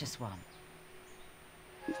precious one.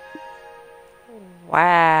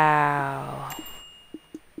 Wow.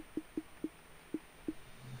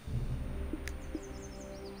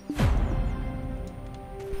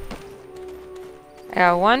 I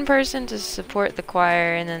got one person to support the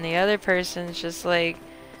choir, and then the other person's just like,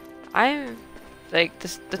 I'm like the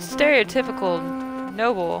stereotypical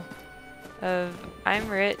noble of I'm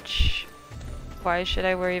rich, why should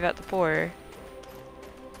I worry about the poor?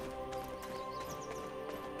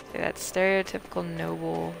 Like that stereotypical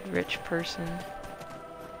noble rich person.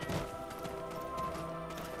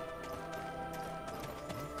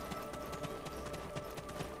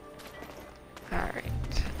 Alright,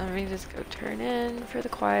 let me just go turn in for the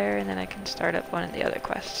choir and then I can start up one of the other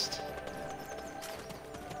quests.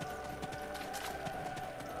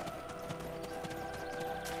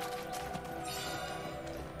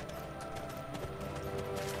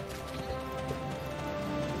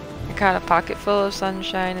 I got a pocket full of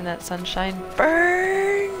sunshine and that sunshine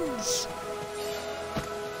burns!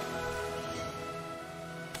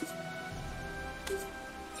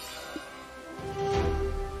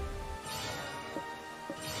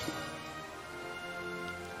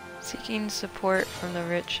 Seeking support from the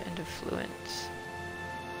rich and affluent.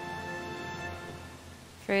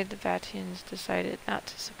 Afraid the Vatians decided not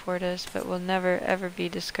to support us, but will never ever be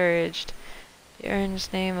discouraged. The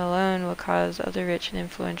Urn's name alone will cause other rich and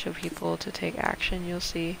influential people to take action, you'll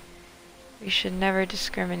see. We should never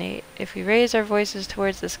discriminate. If we raise our voices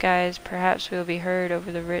towards the skies, perhaps we will be heard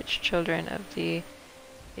over the rich children of the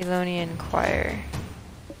Elonian choir.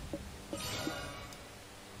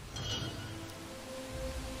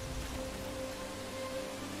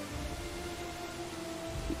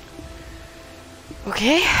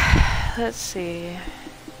 Okay, let's see.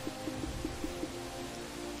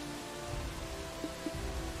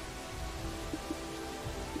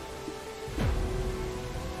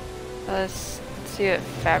 Let's see what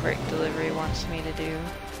fabric delivery wants me to do.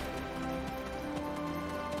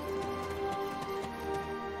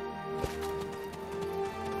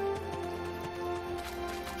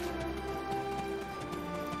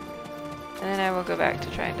 And then I will go back to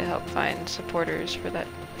trying to help find supporters for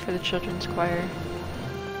the children's choir.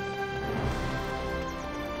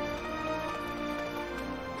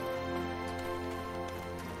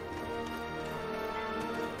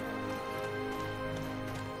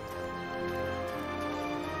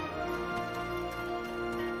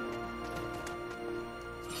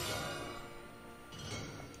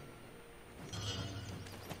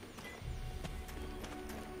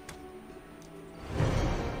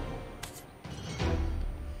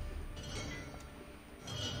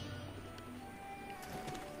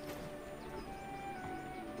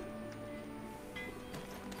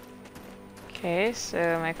 Okay,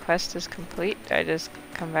 so my quest is complete. I just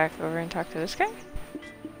come back over and talk to this guy?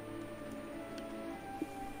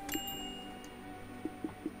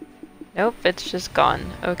 Nope, it's just gone.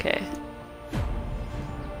 Okay.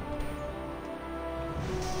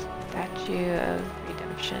 Statue of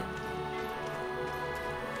Redemption.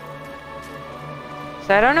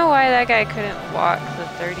 So I don't know why that guy couldn't walk the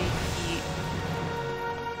 30 feet.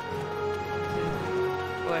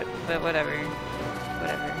 But whatever.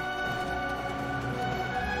 Whatever.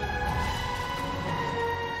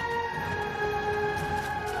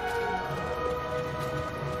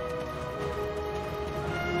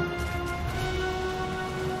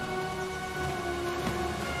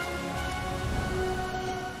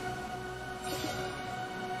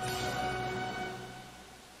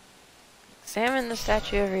 Examine the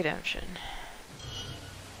Statue of Redemption.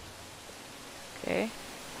 Okay,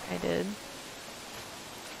 I did.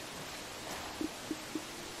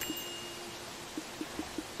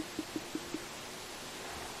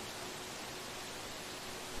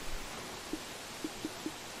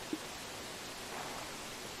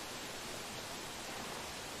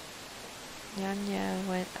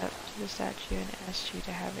 statue and asked you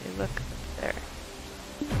to have a look up there.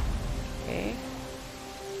 Okay.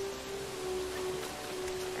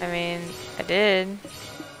 I mean, I did.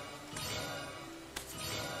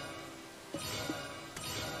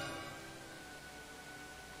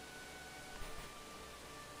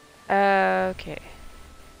 Okay.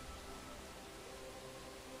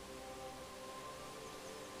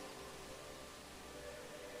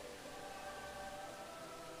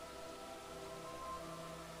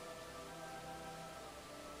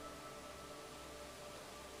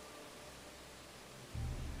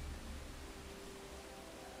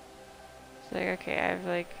 Like, okay, I've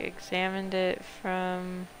like examined it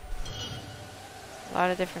from a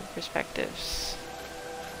lot of different perspectives.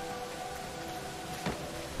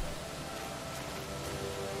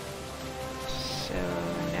 So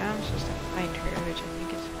now I'm supposed to find her, which I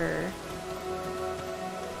think is her.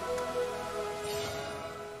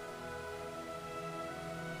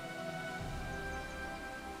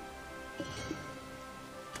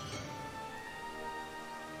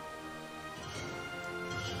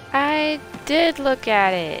 I did look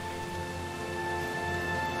at it.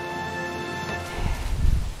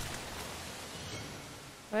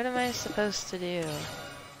 What am I supposed to do?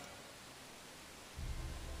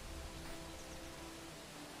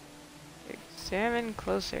 Examine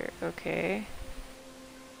closer, okay.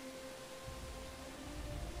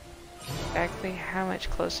 Exactly how much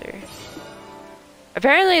closer?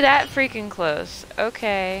 Apparently that freaking close.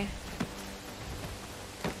 Okay.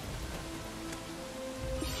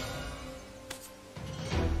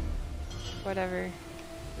 Whatever.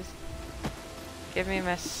 Just give me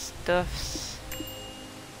my stuffs.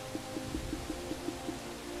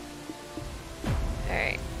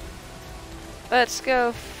 Alright. Let's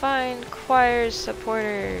go find choir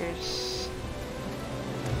supporters.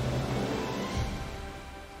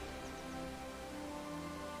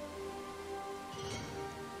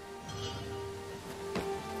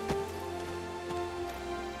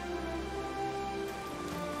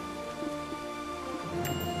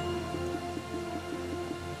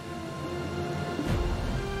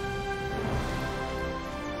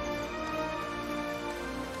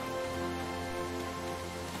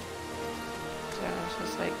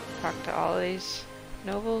 Talk to all of these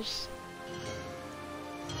nobles.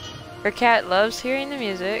 Her cat loves hearing the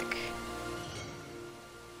music.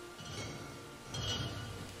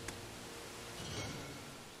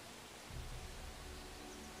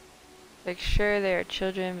 Like, sure, they are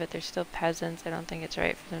children, but they're still peasants. I don't think it's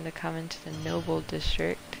right for them to come into the noble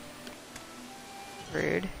district.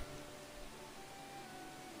 Rude.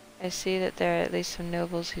 I see that there are at least some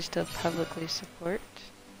nobles who still publicly support.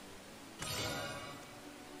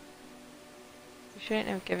 Shouldn't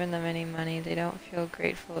have given them any money. They don't feel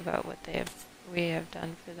grateful about what we have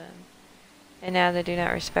done for them. And now they do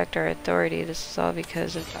not respect our authority. This is all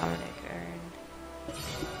because of Dominic Earn.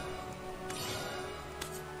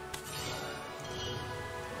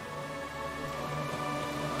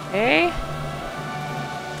 Okay.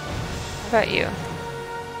 How about you?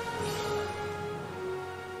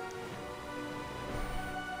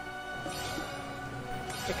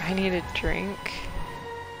 Like, I need a drink.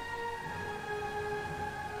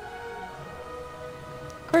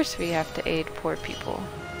 Of course we have to aid poor people.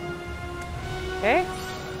 Okay?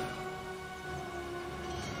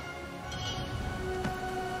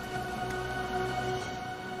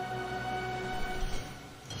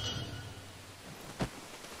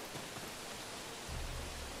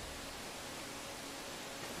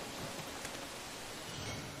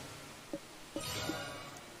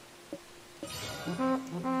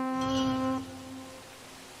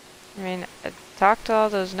 I mean, I talked to all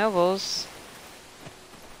those nobles.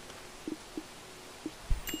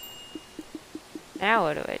 Now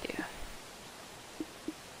what do I do?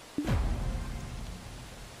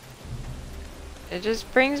 It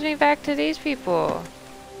just brings me back to these people.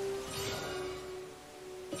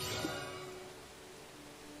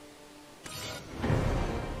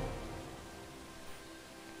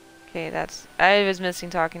 Okay, I was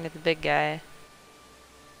missing talking to the big guy.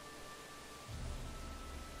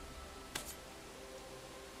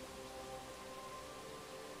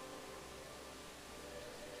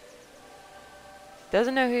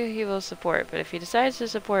 Doesn't know who he will support, but if he decides to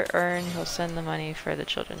support Earn, he'll send the money for the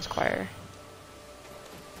children's choir.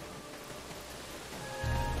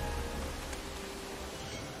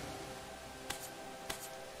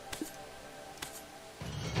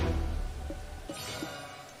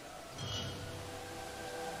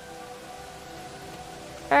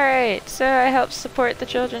 Alright, so I help support the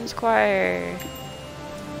children's choir.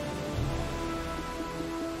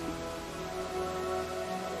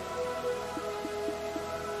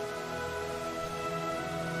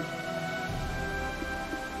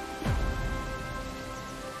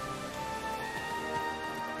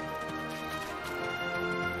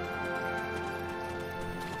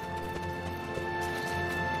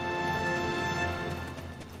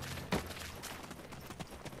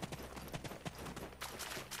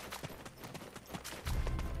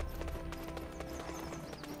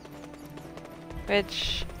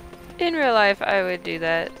 Which, in real life, I would do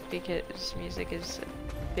that because music is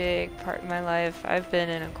a big part of my life. I've been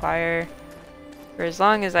in a choir for as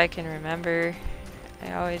long as I can remember.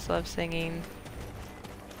 I always love singing.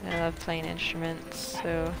 And I love playing instruments,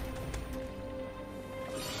 so...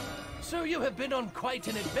 So you have been on quite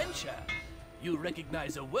an adventure. You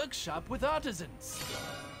recognize a workshop with artisans.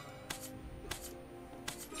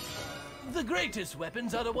 The greatest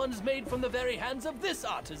weapons are the ones made from the very hands of this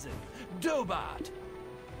artisan, Dobart.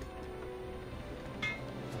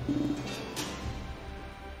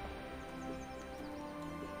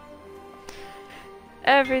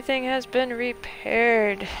 Everything has been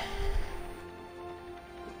repaired.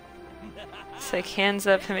 It's like hands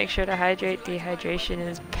up and make sure to hydrate. Dehydration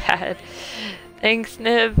is bad. Thanks,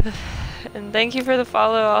 Nib. And thank you for the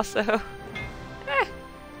follow also. Ah.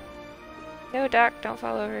 No, Doc, don't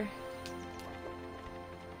fall over.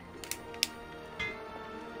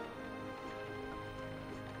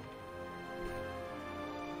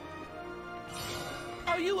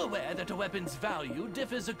 Are you aware that a weapon's value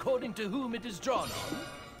differs according to whom it is drawn on?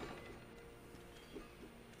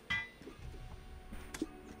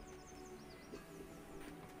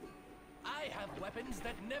 I have weapons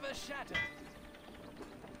that never shatter.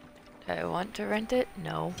 Do I want to rent it?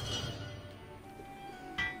 No.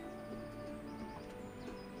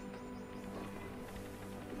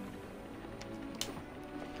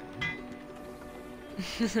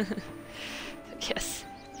 Yes.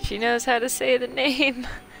 She knows how to say the name.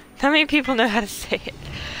 Not many people know how to say it.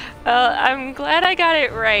 Well, I'm glad I got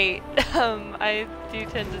it right. I do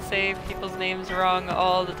tend to say people's names wrong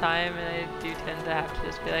all the time, and I do tend to have to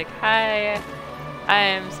just be like, hi, I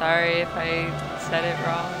am sorry if I said it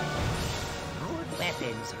wrong. Good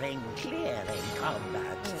weapons ring clear in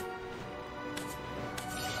combat.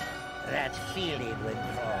 That feeling would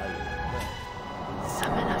draw you.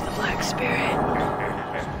 Summon of the Black Spirit.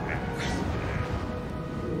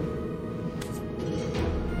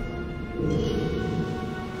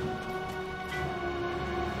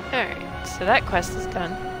 Alright, so that quest is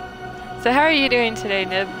done. So how are you doing today,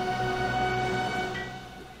 Nib?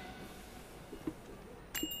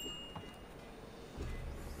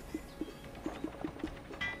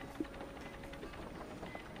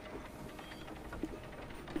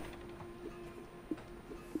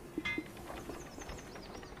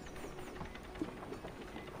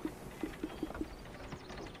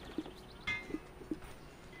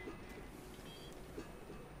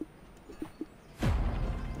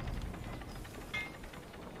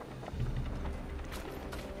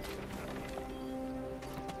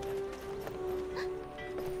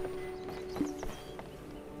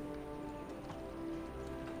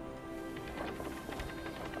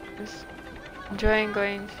 Enjoying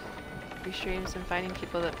going to streams and finding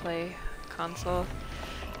people that play console.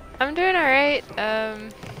 I'm doing alright. I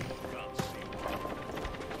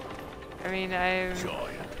mean, I'm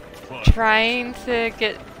trying to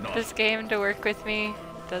get this game to work with me.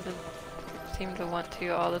 It doesn't seem to want to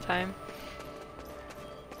all the time.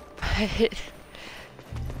 But,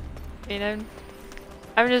 I mean,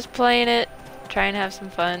 I'm just playing it, trying to have some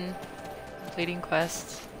fun, completing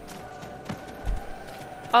quests.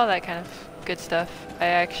 All that kind of good stuff.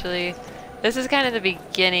 This is kind of the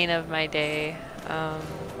beginning of my day.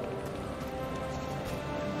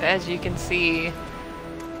 As you can see,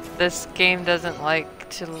 this game doesn't like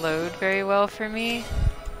to load very well for me.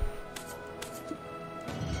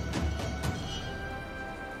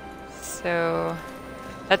 So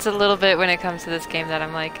that's a little bit when it comes to this game that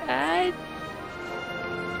I'm like, I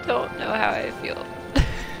don't know how I feel.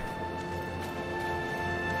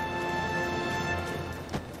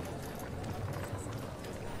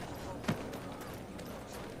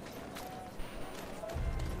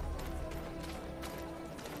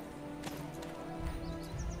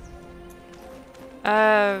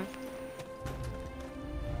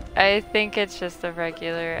 I think it's just a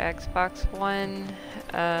regular Xbox One.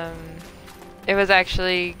 It was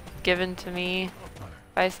actually given to me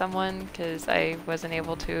by someone because I wasn't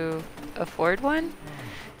able to afford one,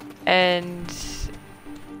 and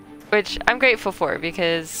which I'm grateful for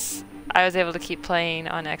because I was able to keep playing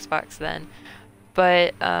on Xbox then.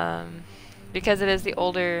 But because it is the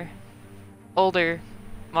older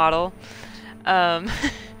model,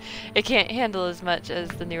 it can't handle as much as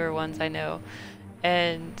the newer ones I know.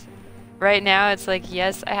 And right now it's like,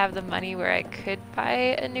 yes, I have the money where I could buy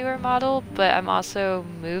a newer model, but I'm also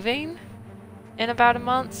moving in about a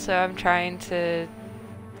month, so I'm trying to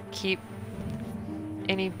keep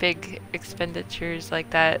any big expenditures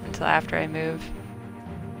like that until after I move.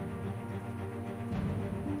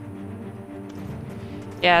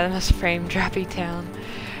 Yeah, the most frame droppy town.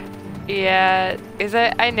 Yeah, because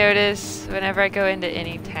I notice whenever I go into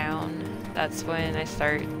any town, that's when I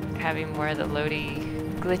start having more of the loady,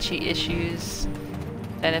 glitchy issues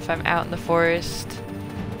than if I'm out in the forest.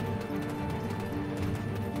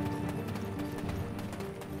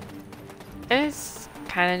 And it's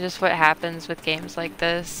kind of just what happens with games like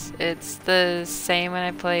this. It's the same when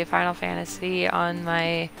I play Final Fantasy on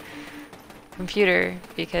my computer,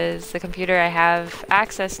 because the computer I have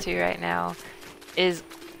access to right now is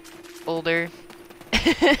older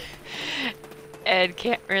and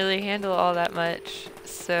can't really handle all that much,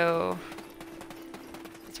 so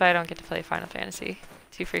that's why I don't get to play Final Fantasy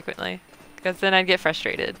too frequently, because then I'd get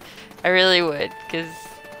frustrated. I really would, because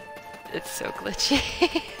it's so glitchy.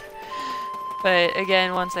 But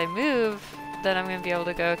again, once I move, then I'm going to be able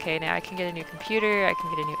to go, okay, now I can get a new computer, I can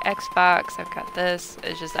get a new Xbox, I've got this.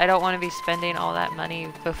 It's just, I don't want to be spending all that money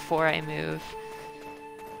before I move.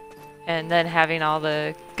 And then having all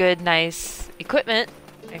the good, nice equipment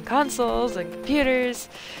and consoles and computers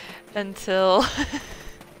until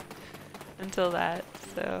until that.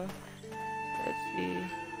 So let's see.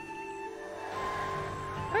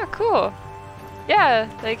 Oh, cool. Yeah,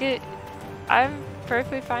 like I'm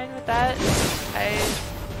perfectly fine with that. I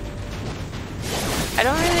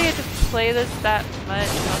don't really get to play this that much.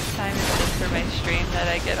 Most of the time it's just for my stream that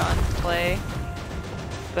I get on to play.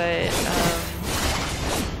 But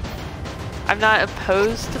I'm not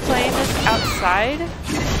opposed to playing this outside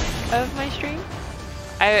of my stream.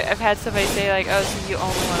 I've had somebody say like, oh, so you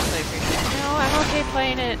only want to play for your stream. No, I'm okay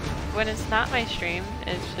playing it when it's not my stream.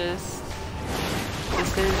 It's just,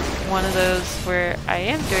 this is one of those where I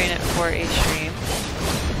am doing it for a stream.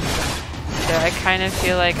 So I kind of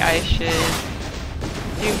feel like I should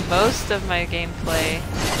do most of my gameplay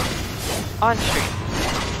on stream.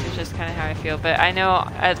 It's just kind of how I feel. But I know,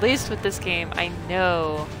 at least with this game, I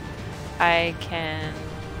know I can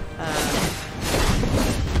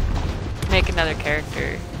make another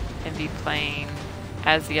character and be playing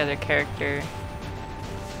as the other character,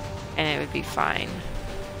 and it would be fine.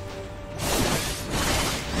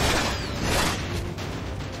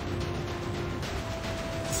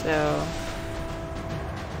 So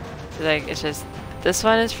like, it's just, this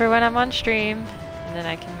one is for when I'm on stream, and then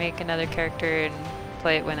I can make another character and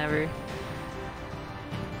play it whenever.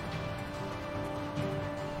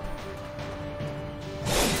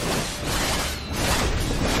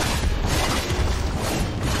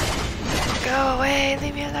 Go away,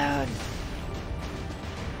 leave me alone.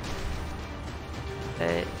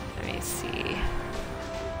 But let me see.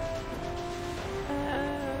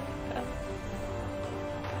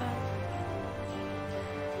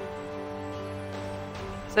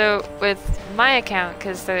 So with my account,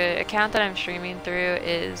 because the account that I'm streaming through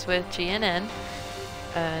is with GNN,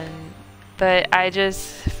 but I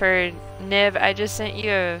just, for Nib, I just sent you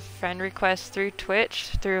a friend request through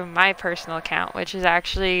Twitch through my personal account, which is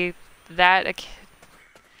actually that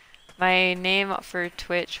my name for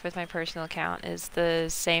Twitch with my personal account is the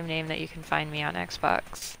same name that you can find me on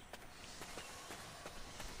Xbox.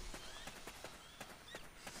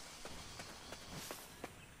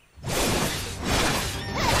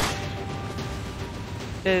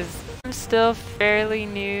 Because I'm still fairly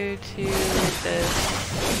new to this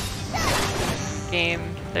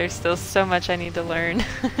game. There's still so much I need to learn.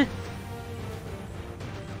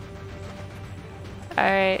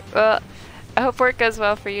 Alright, well, I hope work goes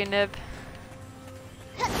well for you, Nib.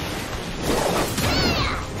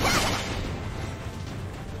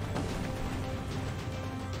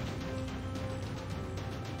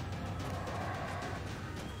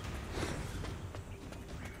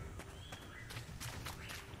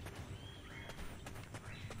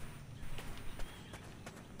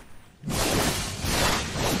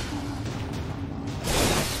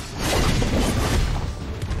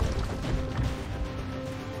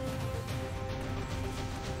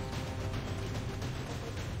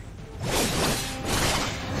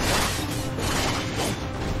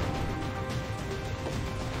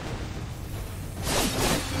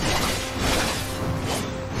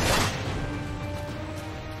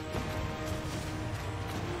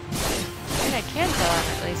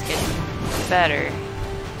 Better.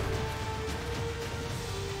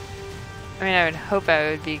 I mean, I would hope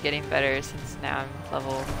I would be getting better since now I'm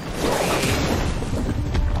level 3.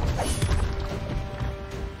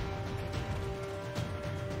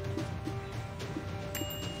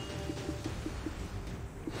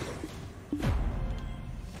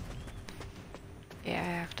 Yeah, I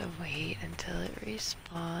have to wait until it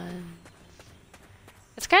respawns.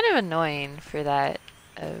 It's kind of annoying for that.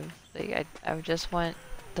 Like, I would just want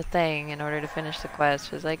the thing in order to finish the quest.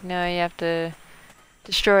 It was like, no, you have to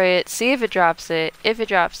destroy it, see if it drops it. If it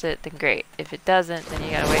drops it, then great. If it doesn't, then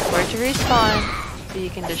you gotta wait for it to respawn so you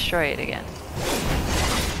can destroy it again.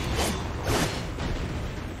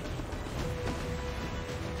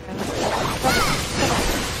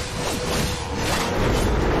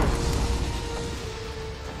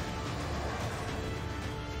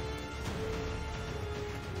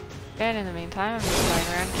 And in the meantime, I'm just going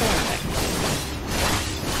around killing things.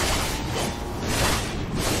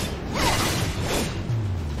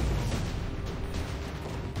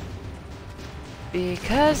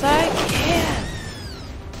 Because I can!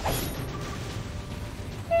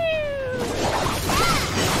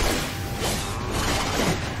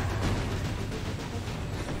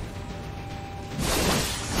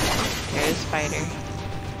 There's a spider.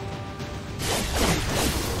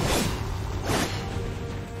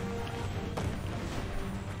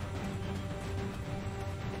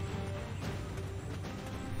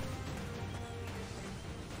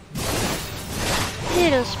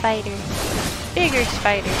 Little spider. Bigger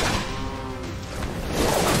spider.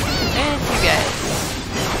 And you guys.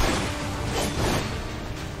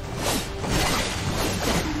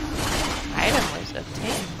 Item was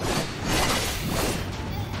obtained.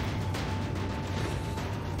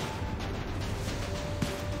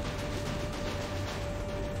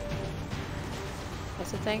 Has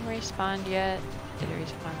the thing respawned yet? Did it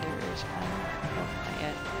respawn? Did it respawn? Nope, not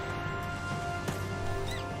yet.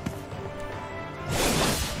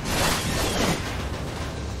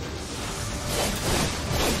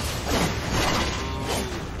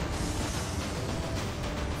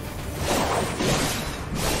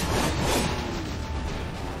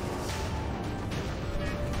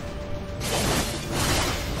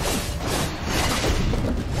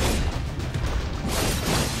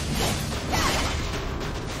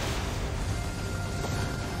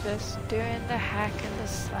 Just doing the hack and the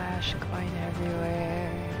slash, going everywhere.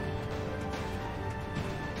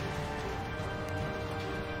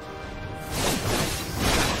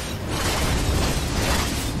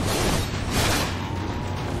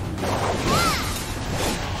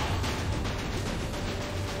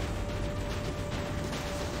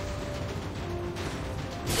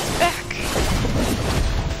 Back!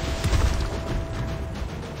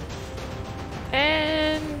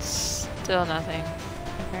 And still nothing.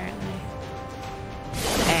 Apparently.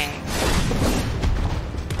 Dang.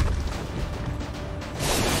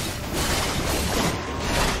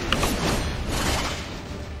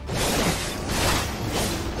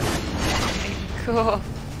 Cool.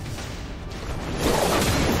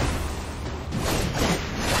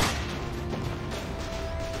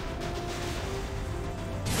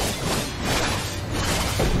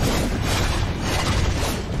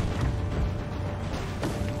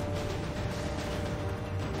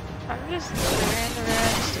 I'm just clearing the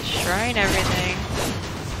rooms, destroying everything.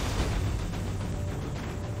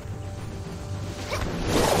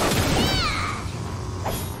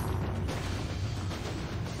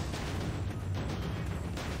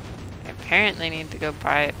 I apparently need to go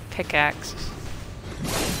buy a pickaxe.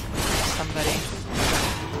 Somebody.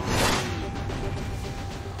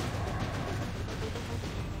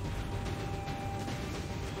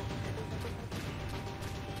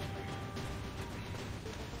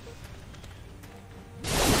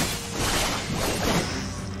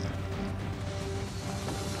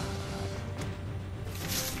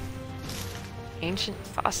 Ancient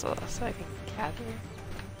fossil, so I can gather.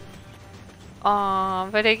 Aw,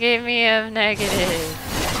 but it gave me a negative.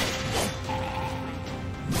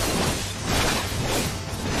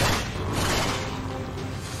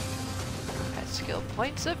 Got skill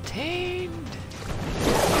points obtained.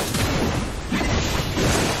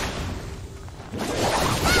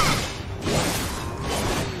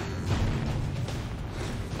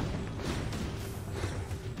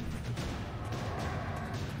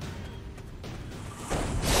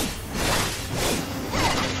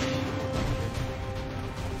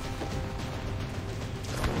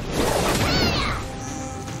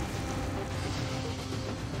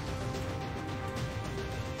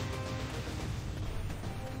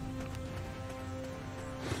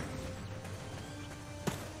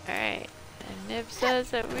 Alright, and Nib says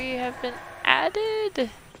that we have been added.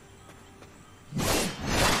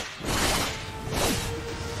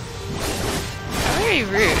 Very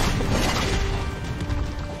rude.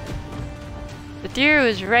 The deer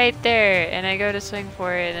was right there, and I go to swing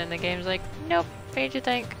for it, and the game's like, nope, what'd you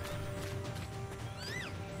think?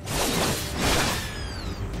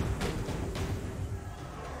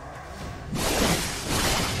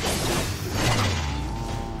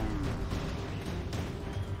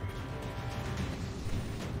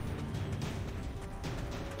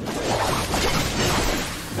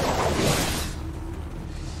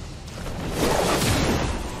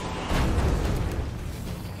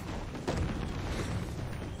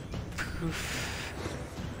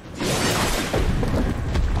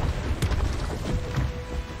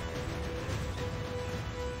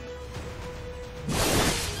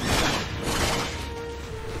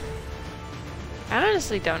 I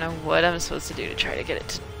honestly don't know what I'm supposed to do to try to get it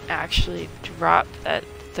to actually drop that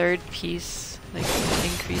third piece. Like,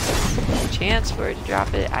 increases the chance for it to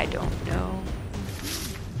drop it. I don't know.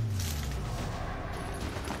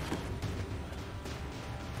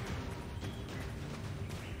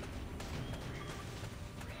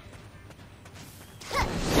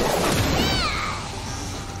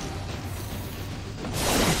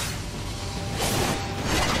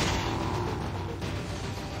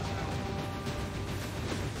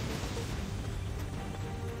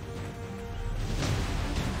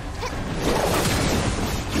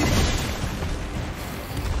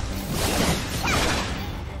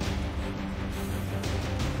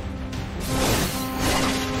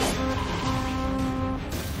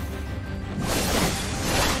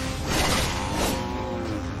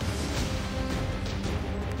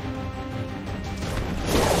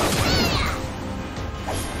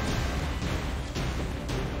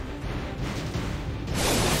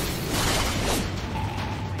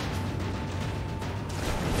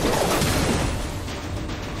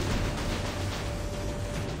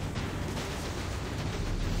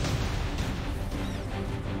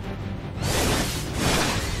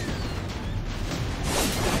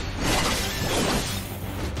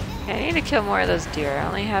 I need to kill more of those deer. I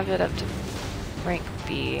only have it up to rank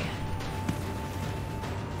B.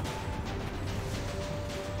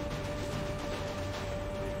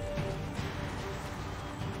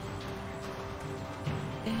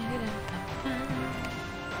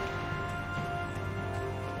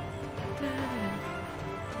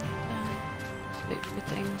 Just wait for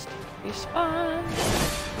things to respawn.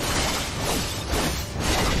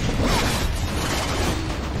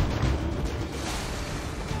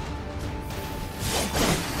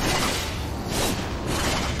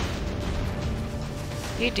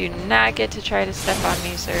 You do not get to try to step on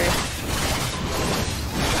me, sir.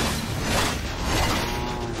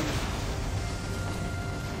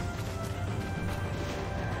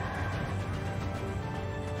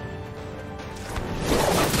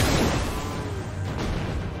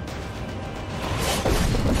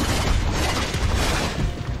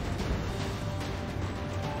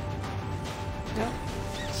 Nope.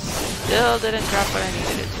 Still didn't drop what I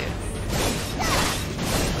needed it to.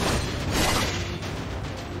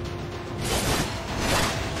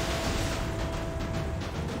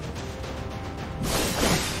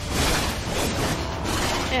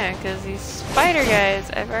 Yeah, because these spider guys,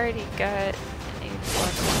 I've already got an A+.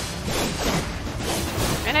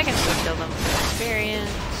 And I can still kill them with experience.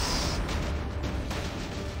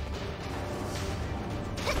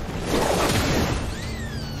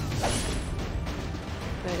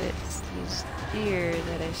 But it's these deer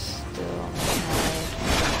that I still have.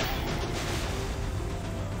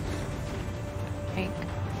 Rank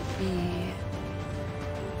B.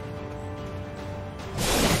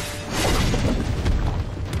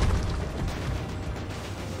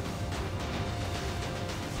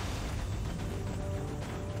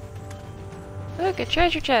 Look, a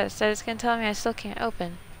treasure chest that is gonna tell me I still can't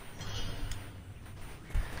open.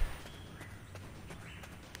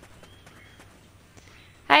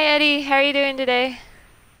 Hi Eddie, how are you doing today?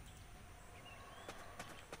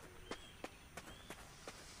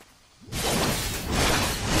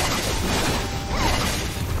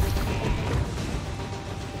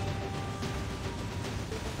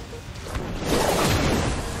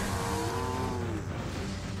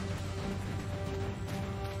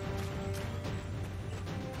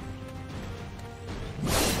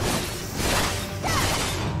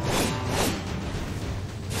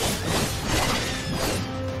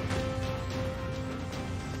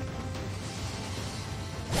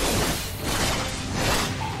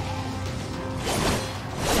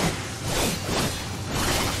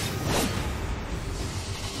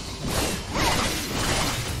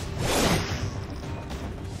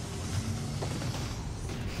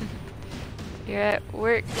 You're at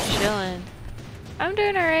work chilling. I'm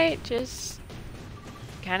doing alright, just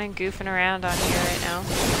kind of goofing around on here right now.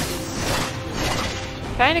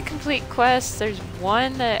 Trying to complete quests. There's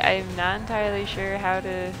one that I'm not entirely sure how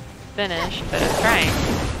to finish, but I'm trying.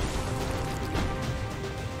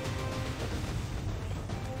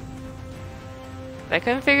 I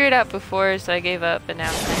couldn't figure it out before, so I gave up, and now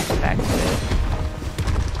I'm trying to go back to it.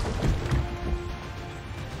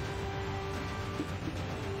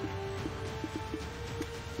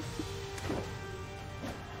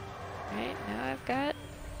 Right, now I've got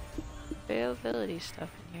availability stuff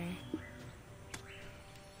in here.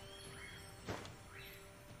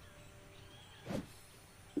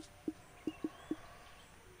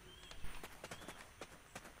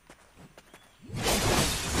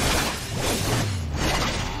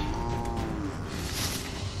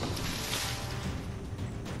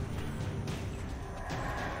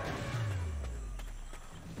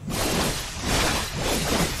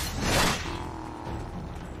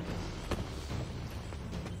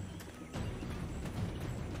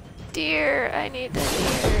 I need the deer.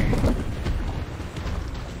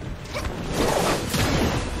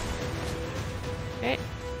 Okay.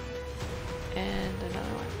 And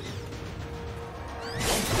another one.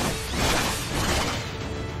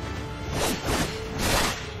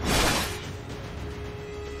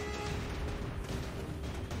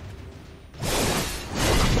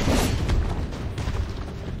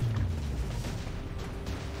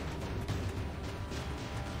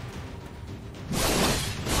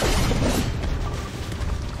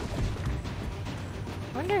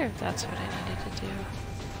 I wonder if that's what I needed to do.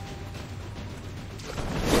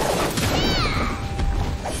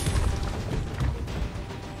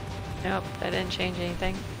 Nope, that didn't change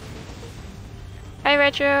anything. Hi,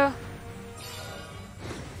 Retro!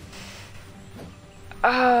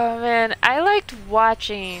 Oh man, I liked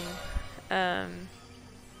watching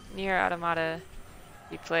Nier Automata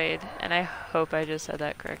be played, and I hope I just said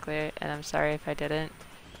that correctly, and I'm sorry if I didn't.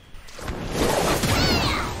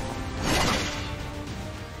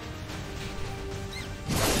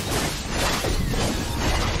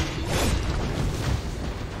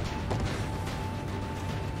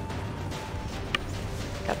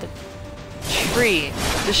 Got the tree.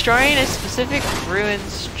 Destroying a specific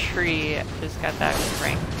ruins tree. Just got that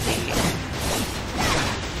ranked D.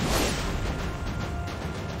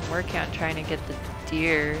 I'm working on trying to get the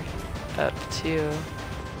deer up too.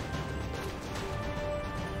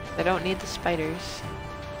 I don't need the spiders.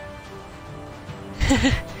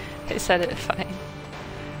 I said it fine.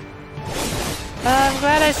 I'm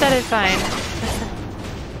glad I said it fine.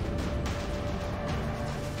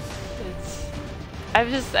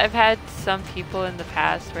 I've had some people in the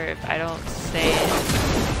past where if I don't say it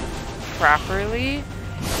properly,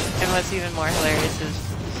 and what's even more hilarious is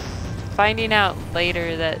finding out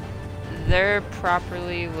later that their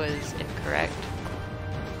properly was incorrect.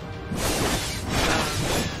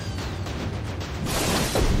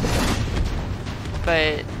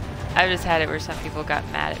 But I've just had it where some people got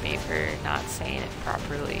mad at me for not saying it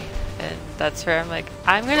properly, and that's where I'm like,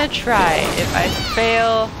 I'm gonna try. If I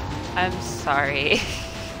fail, I'm sorry.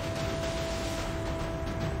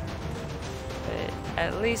 But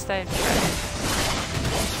at least I tried.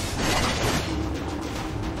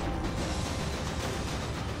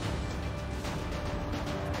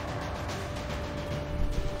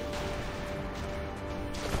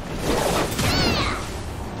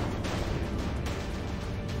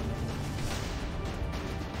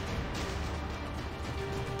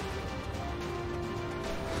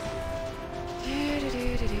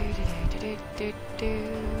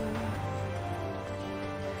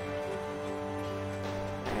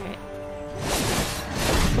 Alright.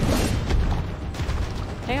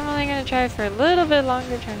 I think I'm only gonna try for a little bit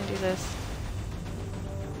longer trying to do this.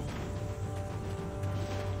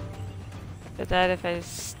 But that if I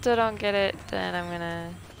still don't get it, then I'm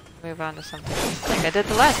gonna move on to something else. Like I did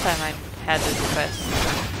the last time I had this quest.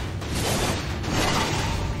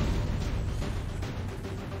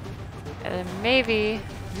 And then maybe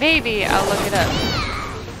I'll look it up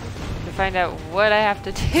to find out what I have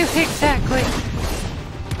to do exactly.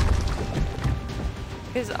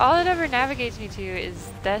 Because all it ever navigates me to is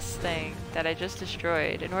this thing that I just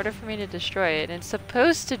destroyed in order for me to destroy it. And it's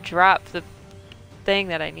supposed to drop the thing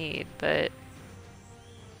that I need, but...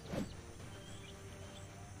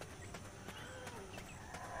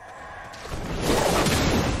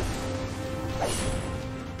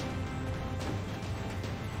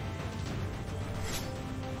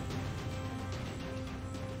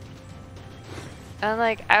 And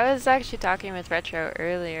like, I was actually talking with Retro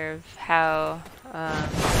earlier of how I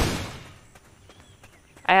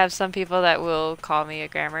have some people that will call me a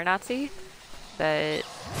grammar Nazi, but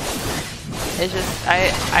it's just,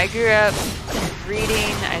 I grew up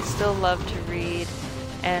reading, I still love to read,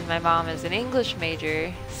 and my mom is an English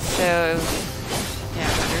major, so, you know,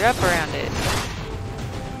 I grew up around it.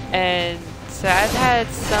 And so I've had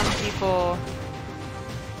some people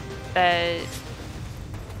that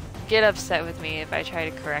get upset with me if I try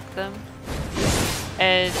to correct them.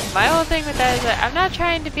 And my whole thing with that is that I'm not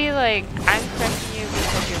trying to be like, I'm correcting you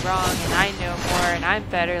because you're wrong and I know more and I'm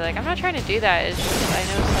better. Like, I'm not trying to do that. It's just, I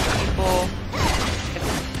know some people,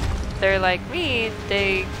 if they're like me,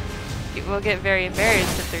 they will get very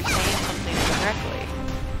embarrassed if they're saying something incorrectly.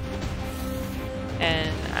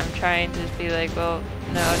 And I'm trying to be like, well,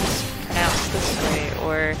 no, just pronounce this way,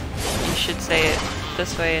 or you should say it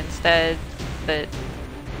this way instead. But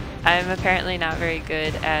I'm apparently not very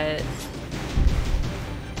good at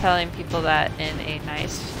telling people that in a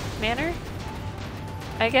nice manner,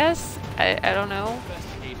 I guess. I don't know.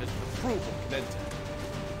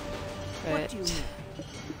 What do you mean?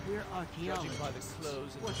 We're archaeologists. Judging by the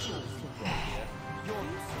clothes and What's the yours? tools you brought here, you're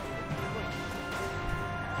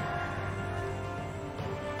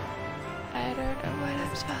I don't know what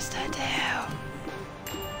I'm supposed to do.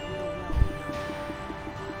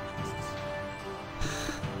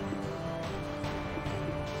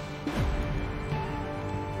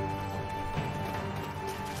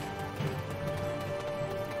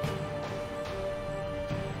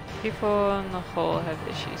 People in the whole have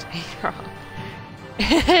issues being wrong.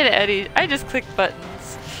 And Eddie, I just click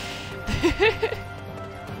buttons.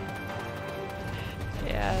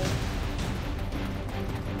 Yeah.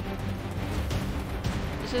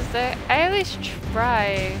 It's just that I at least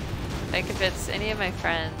try, like if it's any of my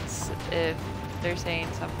friends, if they're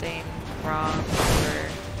saying something wrong, or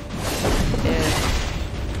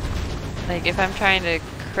if I'm trying to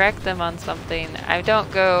correct them on something, I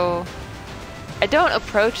don't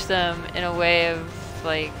approach them in a way of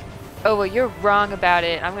like, oh well, you're wrong about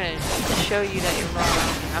it, I'm gonna show you that you're wrong.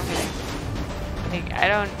 I'm gonna, like, I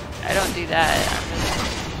don't do that.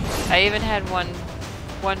 I even had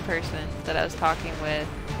one person that I was talking with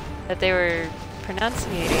that they were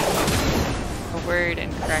pronunciating a word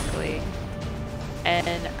incorrectly,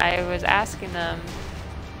 and I was asking them,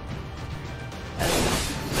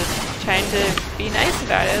 just trying to be nice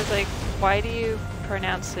about it. I was like, why do you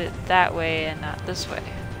pronounce it that way and not this way?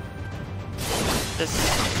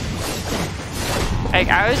 Just like,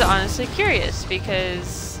 I was honestly curious,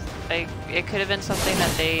 because like it could have been something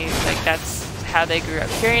that they, like, that's how they grew up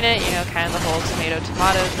hearing it, you know, kind of the whole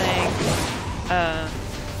tomato thing.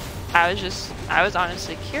 I was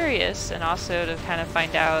honestly curious, and also to kind of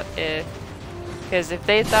find out because if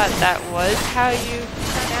they thought that was how you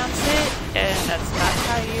pronounce it and that's not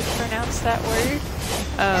how you pronounce that word,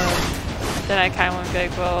 then I kind of want to be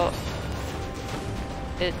like, well,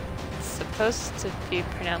 it's supposed to be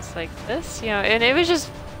pronounced like this, you know. And it was just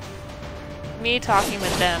me talking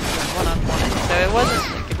with them one-on-one, so it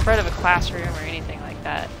wasn't like in front of a classroom or anything like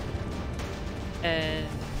that. And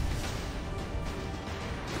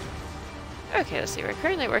okay, let's see, we're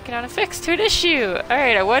currently working on a fix to an issue.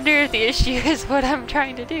 Alright, I wonder if the issue is what I'm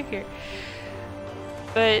trying to do here.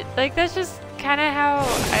 But like, that's just kind of how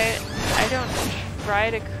I don't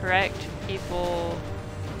try to correct people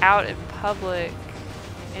out in public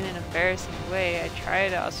in an embarrassing way. I try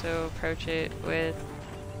to also approach it with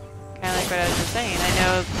kind of like what I was just saying. I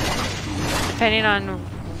know depending on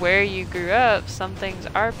where you grew up, some things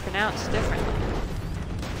are pronounced differently,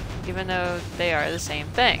 even though they are the same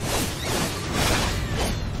thing.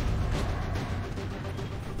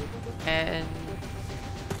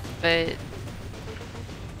 But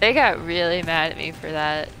they got really mad at me for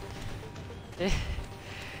that. They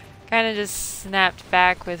kind of just snapped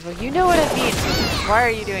back with, well, you know what it means. Why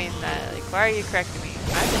are you doing that? Like, why are you correcting me?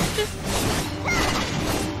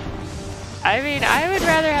 I mean, I would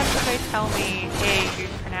rather have somebody tell me, hey, you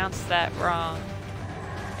pronounced that wrong,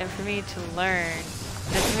 and for me to learn,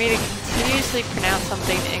 and for me to continuously pronounce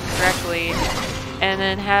something incorrectly, and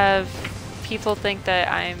then have people think that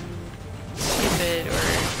I'm stupid or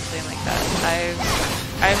something like that.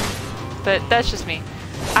 But that's just me.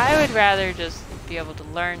 I would rather just be able to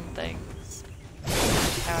learn things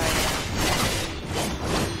how I am.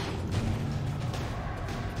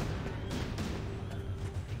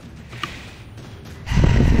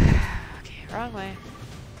 Okay, wrong way.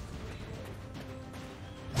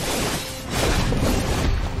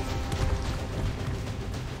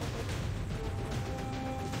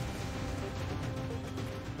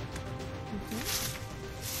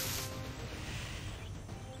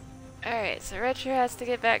 Alright, so Retro has to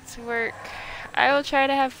get back to work. I will try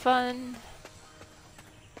to have fun.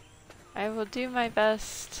 I will do my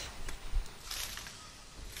best.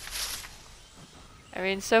 I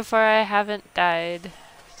mean, so far I haven't died,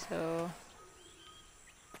 so...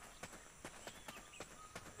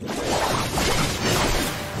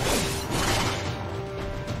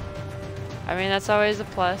 I mean, that's always a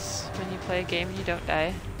plus when you play a game and you don't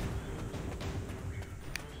die.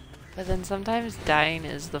 But then sometimes dying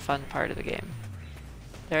is the fun part of the game.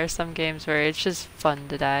 There are some games where it's just fun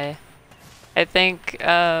to die. I think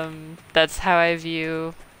that's how I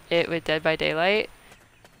view it with Dead by Daylight.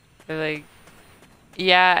 Like,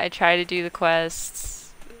 yeah, I try to do the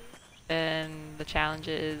quests and the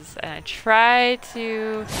challenges, and I try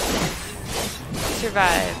to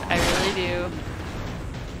survive. I really do.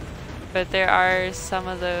 But there are some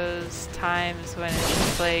of those times when it's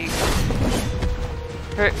just like,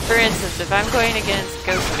 for instance, if I'm going against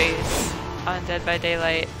Ghostface on Dead by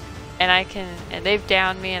Daylight, and they've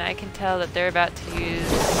downed me, and I can tell that they're about to use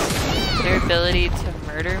their ability to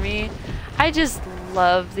murder me, I just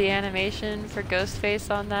love the animation for Ghostface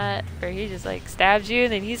on that, where he just like stabs you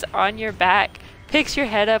and then he's on your back, picks your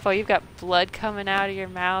head up while you've got blood coming out of your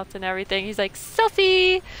mouth and everything. He's like,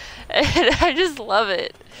 Sophie! And I just love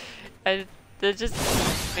it. It just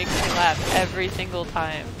makes me laugh every single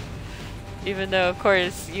time. Even though, of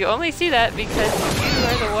course, you only see that because you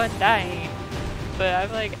are the one dying. But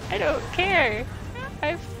I'm like, I don't care.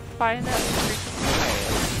 I find that freaking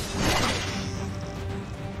hilarious.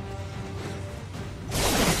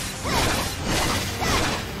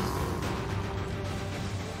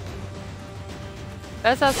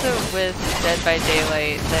 That's also with Dead by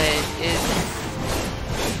Daylight that is,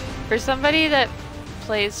 for somebody that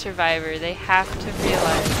plays Survivor, they have to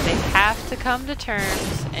realize they have to come to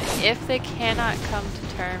terms, and if they cannot come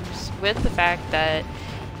to terms with the fact that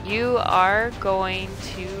you are going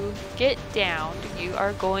to get downed, you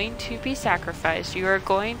are going to be sacrificed, you are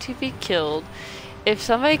going to be killed, if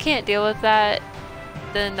somebody can't deal with that,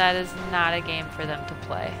 then that is not a game for them to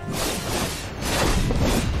play.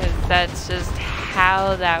 Because that's just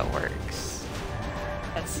how that works.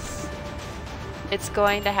 It's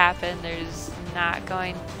going to happen. There's not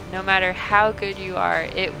going, no matter how good you are,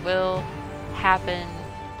 it will happen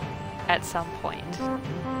at some point.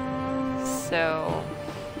 So,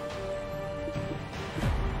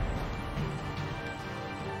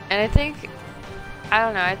 and I think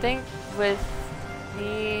with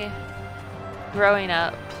me growing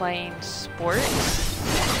up playing sports,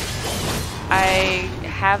 I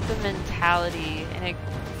have the mentality, and it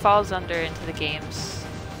falls into the games,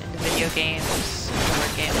 into video games,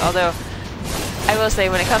 board games. Although, I will say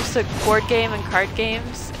when it comes to board game and card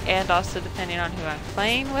games, and also depending on who I'm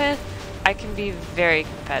playing with, I can be very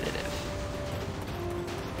competitive.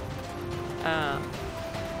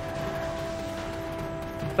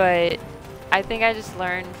 But I think I just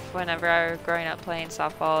learned whenever I was growing up playing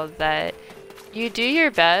softball that you do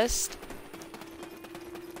your best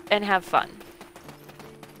and have fun.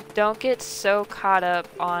 Don't get so caught up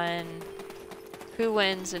on who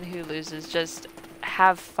wins and who loses. Just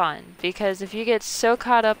have fun. Because if you get so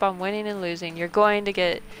caught up on winning and losing, you're going to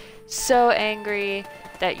get so angry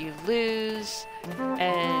that you lose,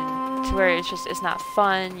 and to where it's not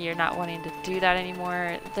fun, you're not wanting to do that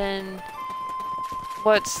anymore. Then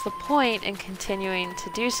what's the point in continuing to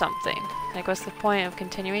do something? Like, what's the point of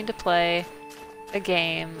continuing to play a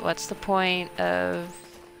game? What's the point of,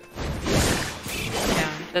 you know,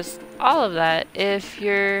 just all of that if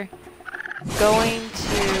you're going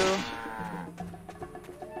to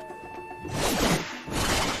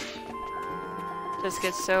just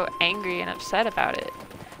get so angry and upset about it?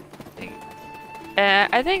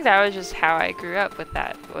 And I think that was just how I grew up with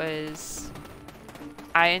that, was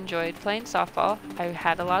I enjoyed playing softball. I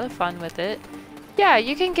had a lot of fun with it. Yeah,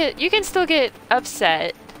 you can still get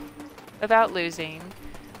upset about losing,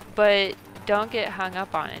 but don't get hung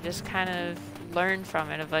up on it. Just kind of learn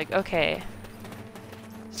from it, of like, okay,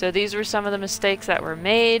 so these were some of the mistakes that were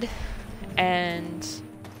made, and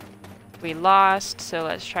we lost, so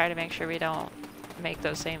let's try to make sure we don't make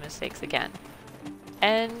those same mistakes again.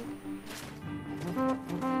 And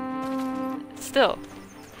still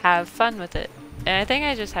have fun with it. And I think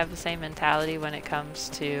I just have the same mentality when it comes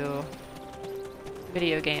to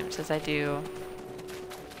video games as I do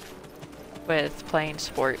with playing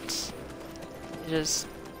sports.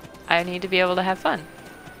 I need to be able to have fun.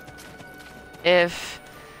 If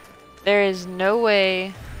there is no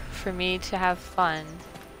way for me to have fun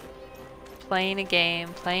playing a game,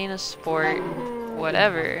 playing a sport,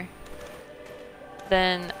 whatever,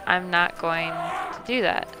 then I'm not going to do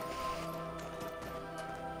that.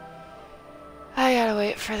 I gotta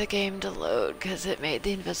wait for the game to load because it made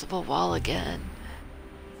the invisible wall again.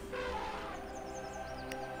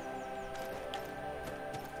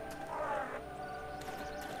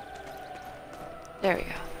 There we go.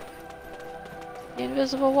 The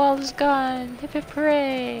invisible wall is gone. Hip hip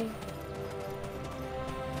hooray!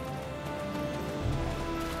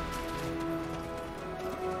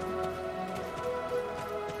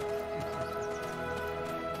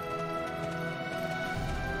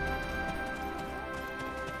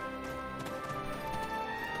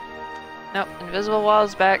 Nope, invisible wall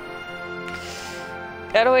is back.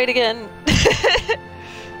 Gotta wait again.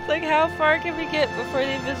 It's like, how far can we get before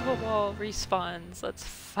the invisible wall respawns? Let's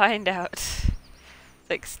find out. It's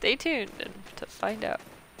like, stay tuned to find out.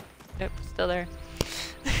 Nope, still there.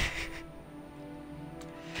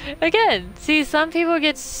 Again, see, some people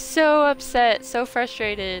get so upset, so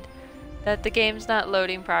frustrated that the game's not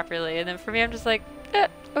loading properly, and then for me, I'm just like,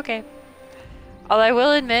 okay. Although I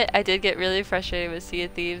will admit, I did get really frustrated with Sea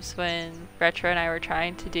of Thieves when Retro and I were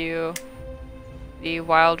trying to do the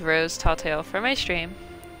Wild Rose Tall Tale for my stream.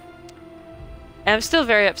 And I'm still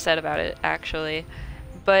very upset about it, actually.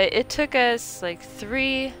 But it took us like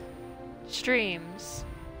 3 streams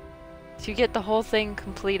to get the whole thing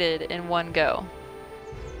completed in one go.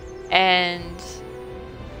 And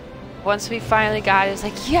once we finally got it, it's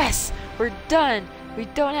like, yes, we're done. We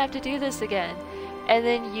don't have to do this again. And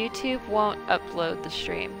then YouTube won't upload the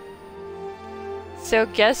stream. So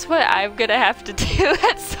guess what I'm gonna have to do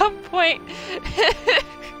at some point?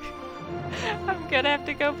 I'm gonna have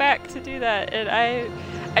to go back to do that. And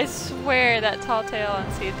I swear that Tall Tale on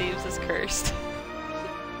Sea of Thieves is cursed.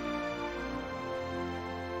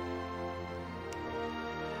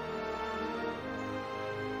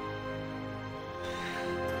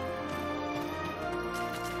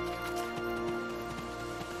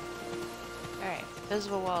 Alright,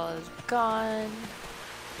 visible wall is gone.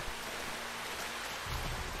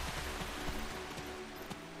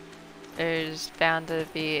 There's bound to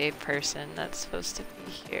be a person that's supposed to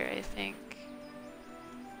be here, I think.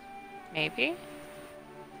 Maybe?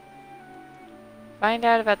 Find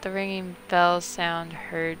out about the ringing bell sound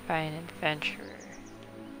heard by an adventurer.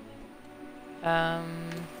 So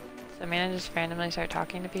I'm gonna just randomly start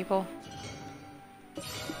talking to people?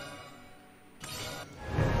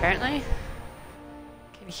 Apparently?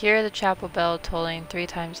 Can hear the chapel bell tolling 3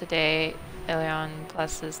 times a day. Elion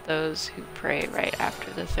blesses those who pray right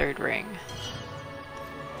after the 3rd ring.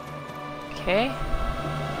 Okay.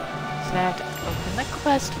 So now I have to open the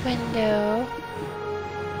quest window.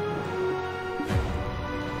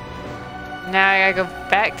 Now I gotta go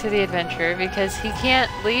back to the adventurer because he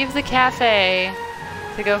can't leave the cafe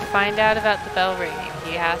to go find out about the bell ringing.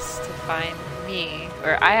 He has to find me,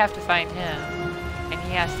 or I have to find him, and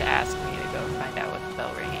he has to ask me to go find out what the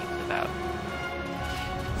bell ringing is about.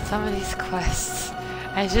 Some of these quests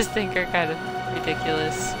I just think are kind of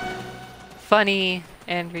ridiculous. Funny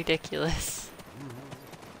and ridiculous.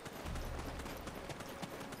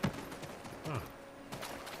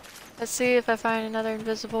 Let's see if I find another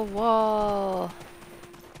invisible wall.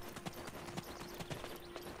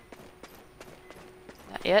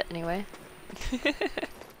 Not yet, anyway.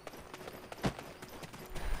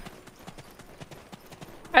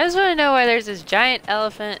 I just want to know why there's this giant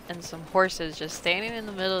elephant and some horses just standing in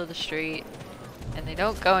the middle of the street and they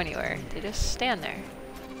don't go anywhere. They just stand there.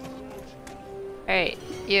 Alright,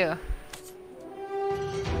 you.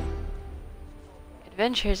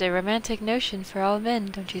 Adventure is a romantic notion for all men,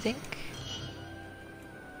 don't you think?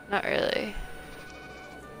 Not really.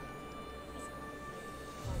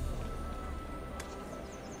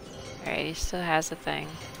 Alright, he still has a thing.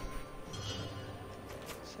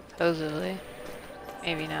 Supposedly.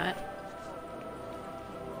 Maybe not.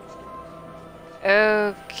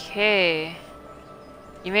 Okay.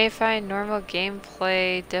 You may find normal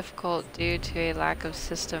gameplay difficult due to a lack of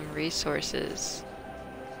system resources.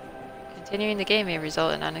 Continuing the game may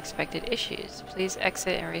result in unexpected issues. Please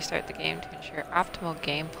exit and restart the game to ensure optimal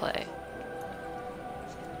gameplay.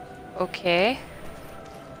 Okay.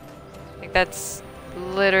 I think that's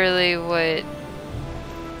literally what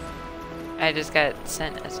I just got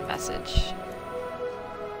sent as a message.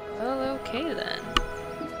 Well, okay then.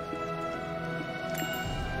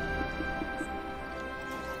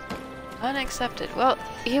 Unaccepted. Well,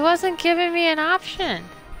 he wasn't giving me an option.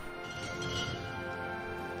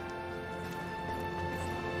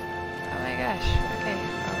 Oh my gosh. Okay,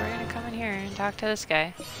 well, we're gonna come in here and talk to this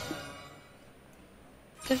guy.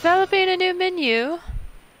 Developing a new menu.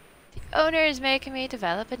 The owner is making me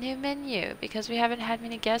develop a new menu because we haven't had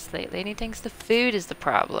many guests lately and he thinks the food is the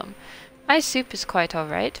problem. My soup is quite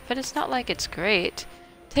alright, but it's not like it's great.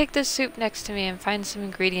 Take this soup next to me and find some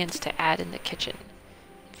ingredients to add in the kitchen.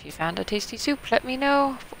 If you found a tasty soup, let me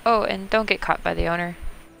know. Oh, and don't get caught by the owner.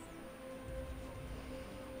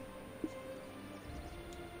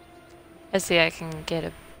 Let's see, I can get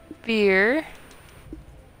a beer,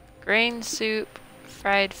 grain soup,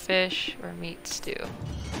 fried fish, or meat stew.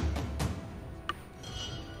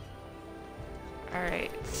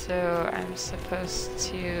 Alright, so I'm supposed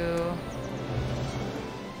to...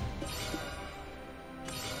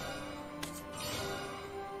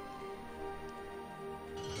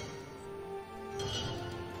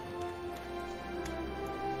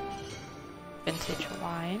 vintage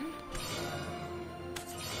wine.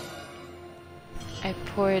 I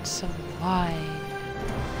poured some wine.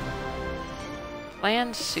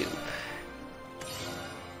 Bland soup.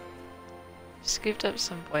 Scooped up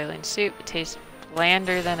some boiling soup. It tastes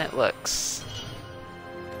blander than it looks.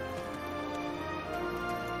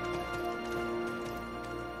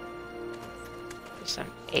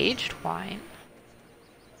 Some aged wine.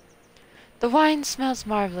 The wine smells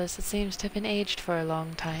marvelous. It seems to have been aged for a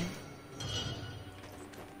long time.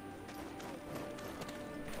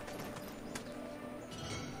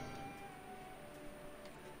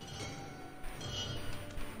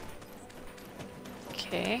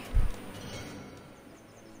 Okay.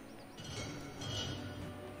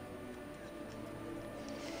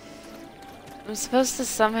 I'm supposed to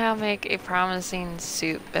somehow make a promising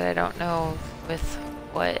soup, but I don't know with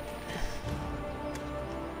what.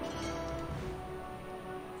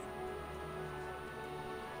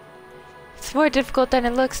 It's more difficult than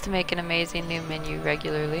it looks to make an amazing new menu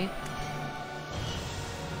regularly.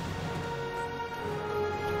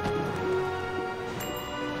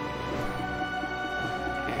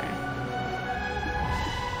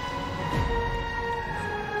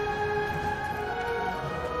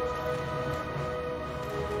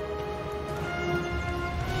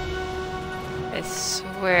 I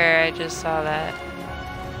swear I just saw that.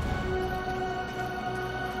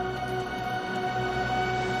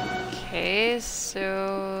 Okay,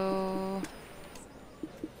 so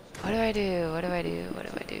what do I do? What do I do? What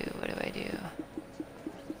do I do? What do I do?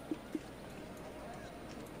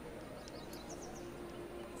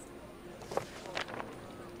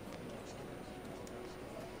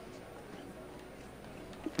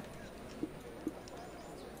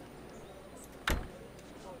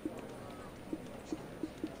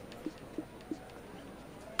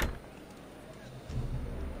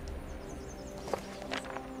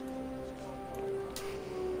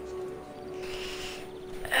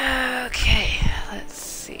 Okay, let's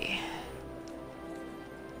see.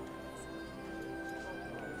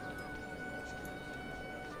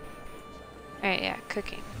 Alright, yeah,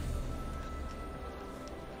 cooking.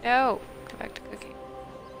 No! Go back to cooking.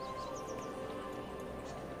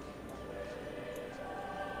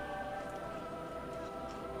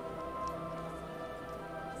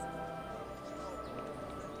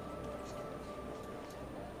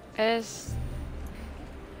 Is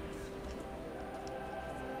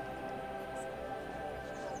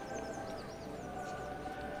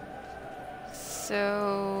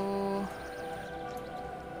so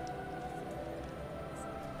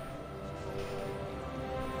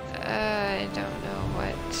I don't know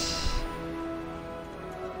what.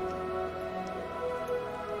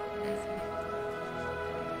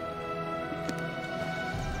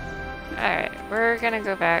 Alright, we're gonna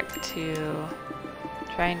go back to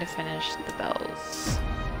trying to finish the bells.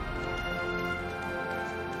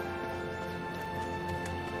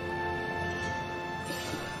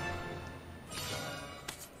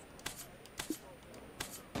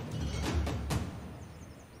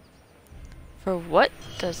 For what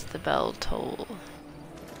does the bell toll?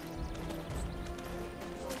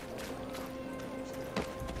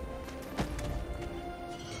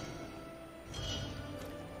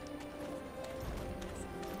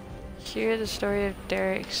 Hear the story of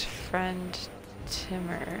Derek's friend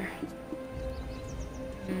Timur.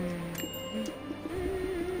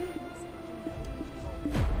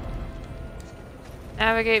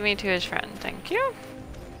 Navigate me to his friend, thank you.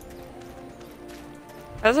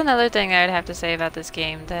 That's another thing I would have to say about this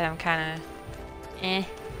game that I'm kind of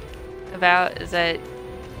about, is that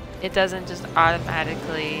it doesn't just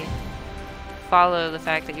automatically follow the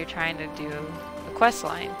fact that you're trying to do a quest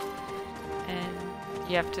line. And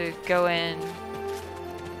you have to go in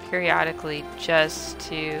periodically just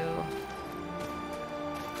to...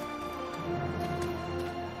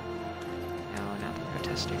 No, not the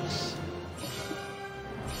protesters.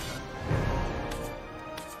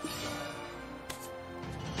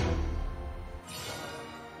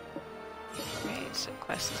 Right, so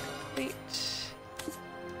quest is complete.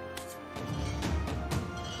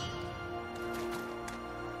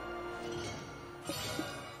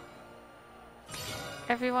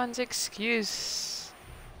 Everyone's excuse.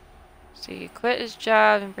 So you quit his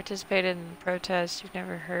job and participated in the protest. You've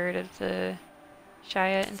never heard of the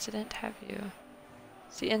Shia incident, have you?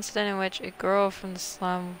 It's the incident in which a girl from the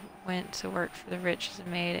slum went to work for the rich as a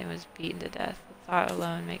maid and was beaten to death. The thought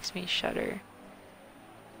alone makes me shudder.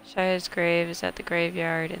 Shia's grave is at the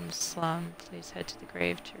graveyard in the slum. Please head to the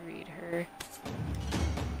grave to read her.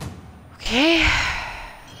 Okay.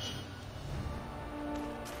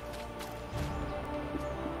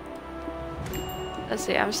 Let's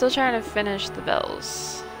see, I'm still trying to finish the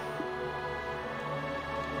bells.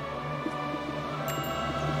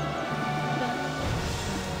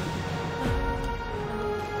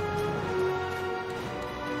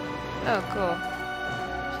 Oh, cool.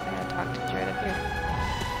 Just gonna talk to you right up here.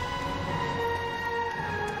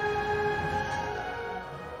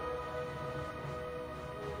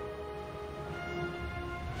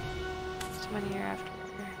 Someone here after.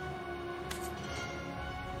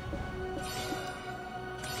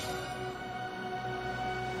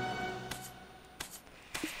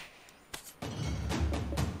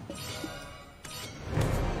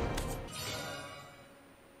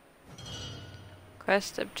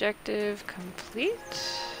 Quest objective complete.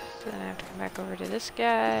 So then I have to come back over to this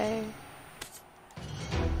guy.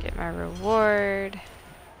 Get my reward.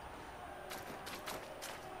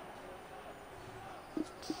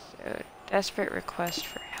 So, desperate request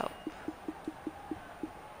for help.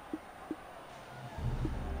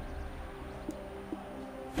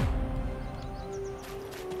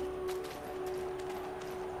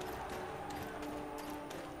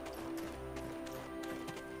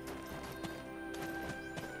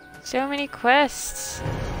 So many quests.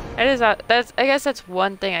 That's I guess that's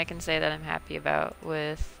one thing I can say that I'm happy about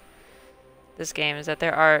with this game is that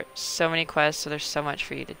there are so many quests, so there's so much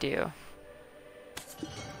for you to do.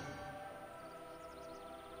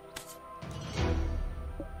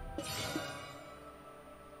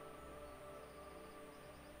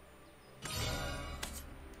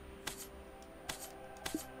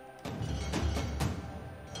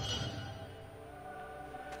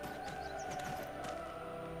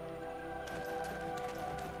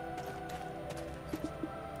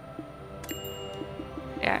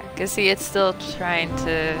 Yeah, because see, it's still trying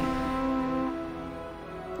to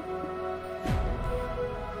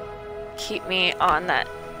keep me on that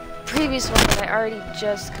previous one that I already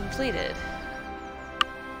just completed.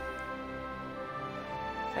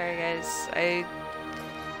 Sorry guys,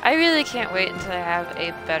 I really can't wait until I have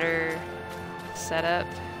a better setup,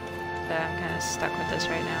 but I'm kind of stuck with this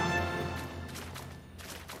right now.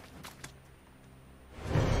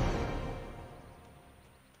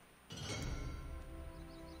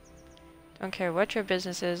 Don't care what your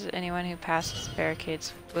business is, anyone who passes the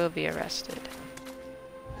barricades will be arrested.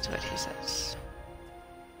 That's what he says.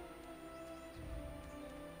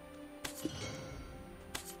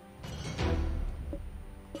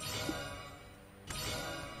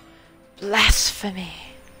 Blasphemy!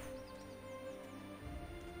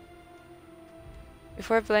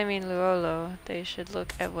 Before blaming Luolo, they should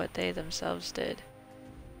look at what they themselves did.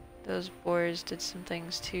 Those boars did some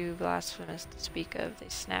things too blasphemous to speak of. They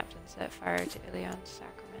snapped and set fire to Ilion's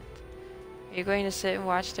sacrament. Are you going to sit and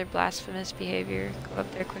watch their blasphemous behavior? Go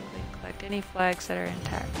up there quickly and collect any flags that are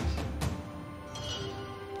intact.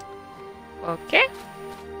 Okay.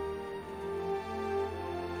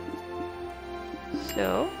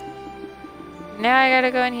 So, now I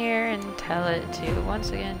gotta go in here and tell it to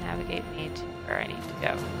once again navigate me to where I need to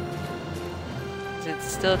go. 'Cause it's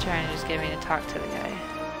still trying to just get me to talk to the guy.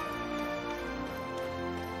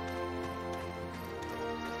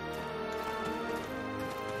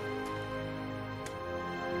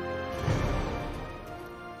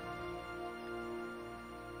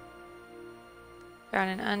 Found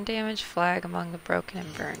an undamaged flag among the broken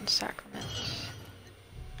and burned sacraments.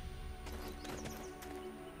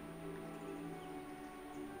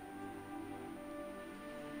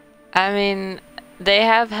 I mean, they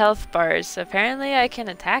have health bars, so apparently I can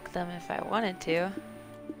attack them if I wanted to.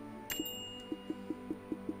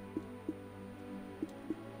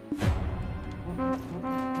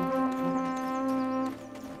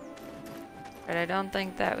 But I don't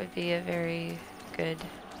think that would be a very good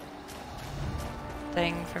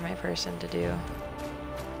thing for my person to do.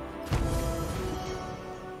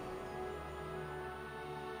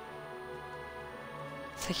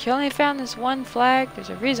 It's like, you only found this one flag? There's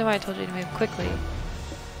a reason why I told you to move quickly.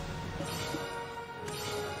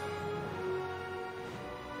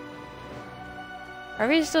 Are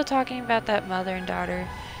we still talking about that mother and daughter?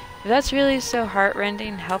 If that's really so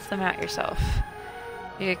heartrending, help them out yourself.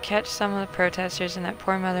 You could catch some of the protesters and that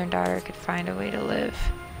poor mother and daughter could find a way to live.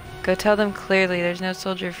 Go tell them clearly there's no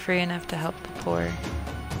soldier free enough to help the poor.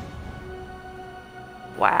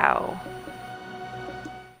 Wow.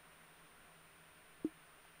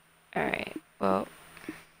 Alright, well.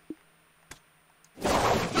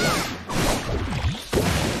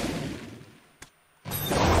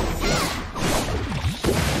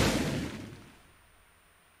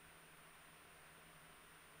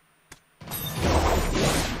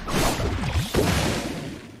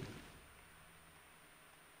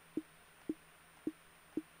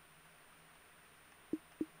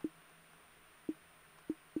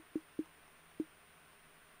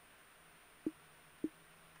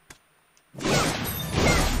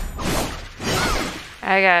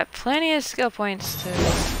 I got plenty of skill points to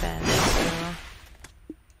spend, so...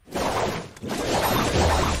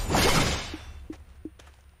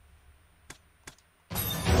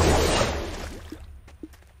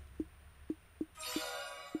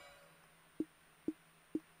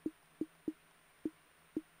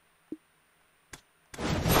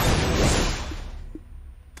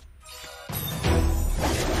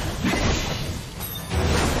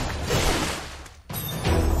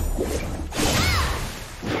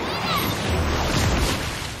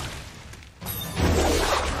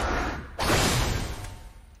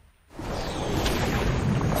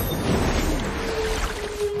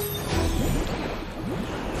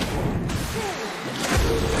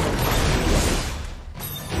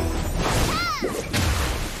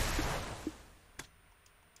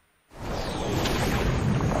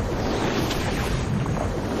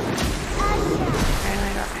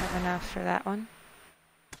 that one.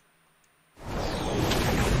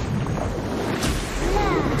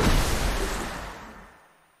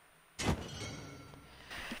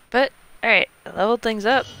 But, alright, I leveled things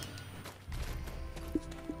up.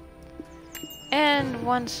 And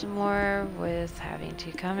once more with having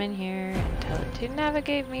to come in here and tell it to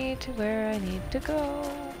navigate me to where I need to go.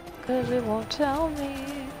 Because it won't tell me.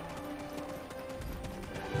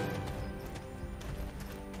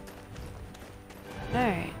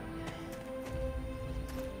 Alright.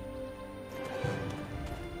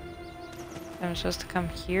 I'm supposed to come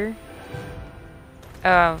here?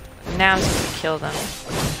 Oh, now I'm supposed to kill them.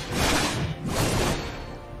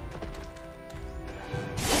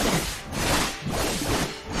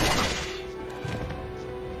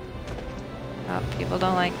 Oh, people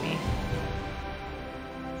don't like me.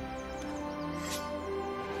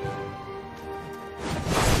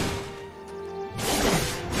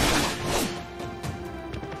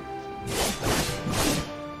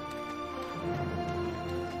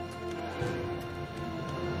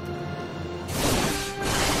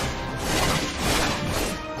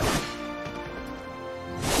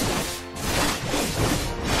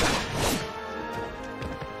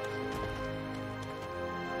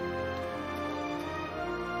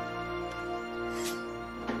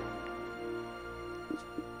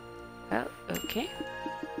 Oh, okay.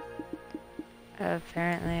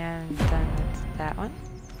 Apparently I'm done with that one.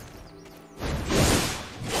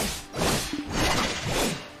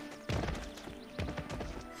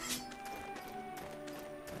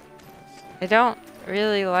 I don't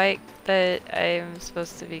really like that I'm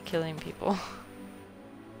supposed to be killing people.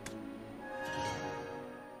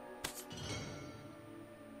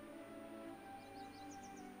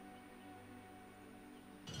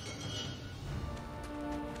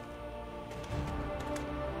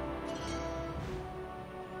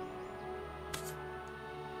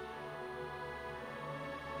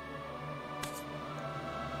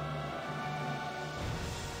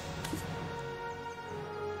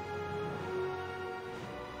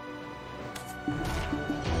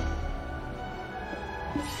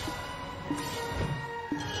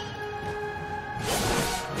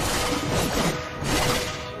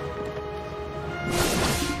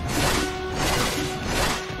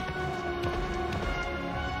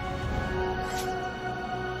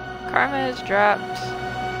 Karma is dropped.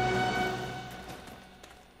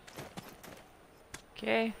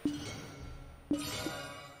 Okay.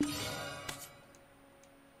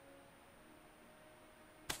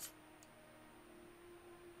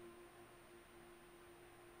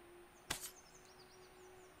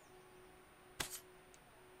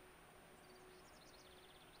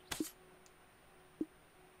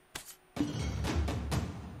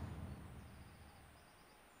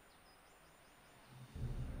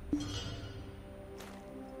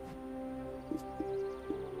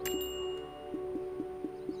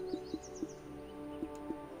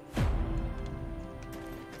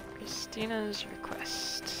 Christina's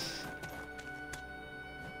request.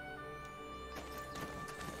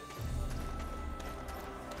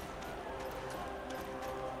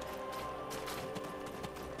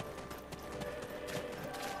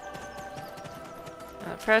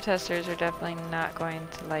 Protesters are definitely not going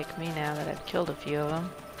to like me now that I've killed a few of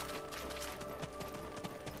them.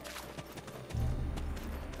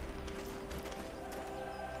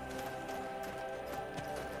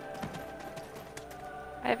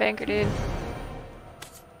 Hi, Banker Dude.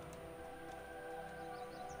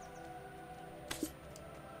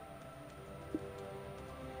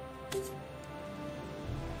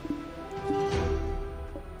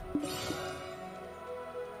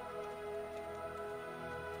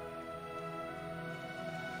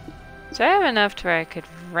 So I have enough to where I could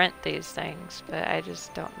rent these things, but I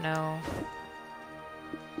just don't know.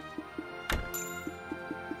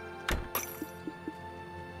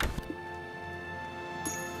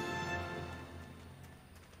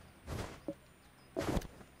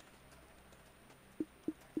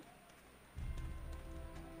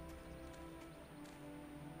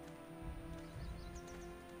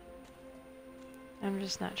 I'm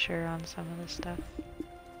just not sure on some of this stuff.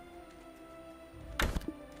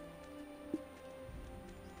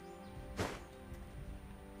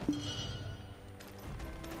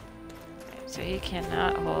 So he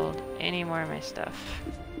cannot hold any more of my stuff.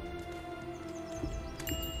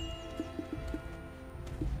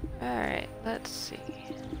 Alright, let's see.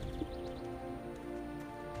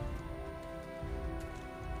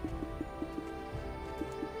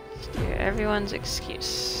 Let's do everyone's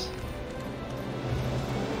excuse.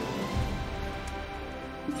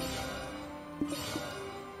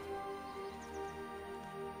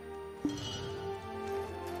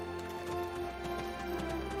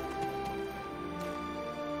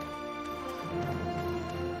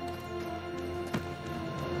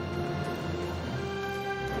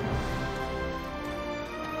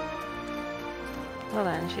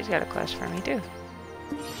 hold on, she's got a quest for me too.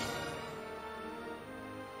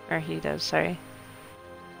 Or he does, sorry.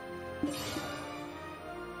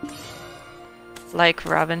 Like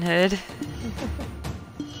Robin Hood.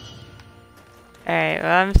 Alright,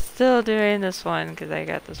 well I'm still doing this one because I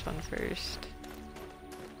got this one first.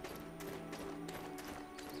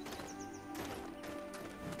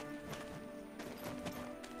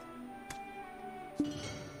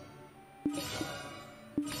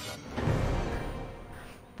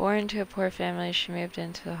 Born to a poor family, she moved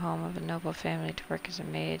into the home of a noble family to work as a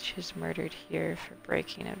maid. She was murdered here for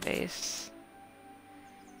breaking a vase.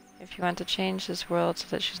 If you want to change this world so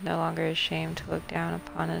that she's no longer ashamed to look down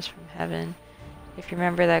upon us from heaven, if you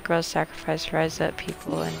remember that girl's sacrifice, rise up,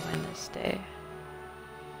 people, and win this day.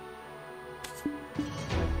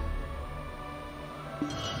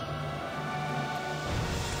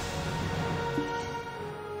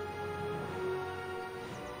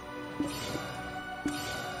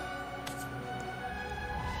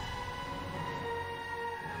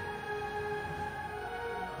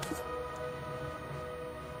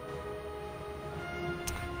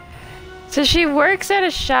 So she works at a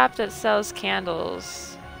shop that sells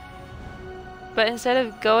candles. But instead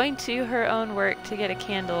of going to her own work to get a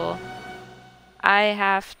candle, I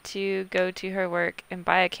have to go to her work and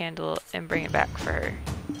buy a candle and bring it back for her.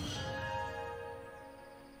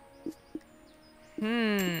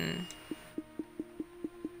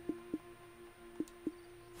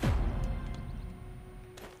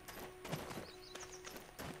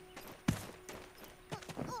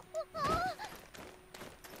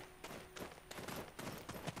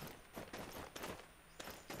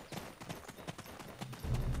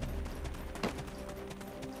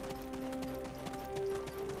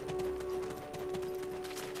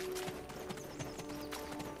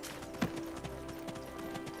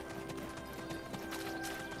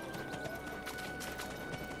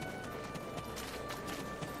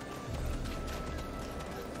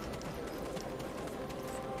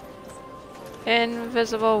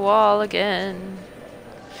 Invisible wall again.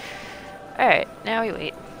 Alright, now we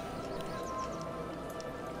wait.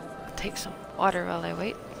 I'll take some water while I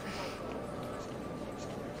wait.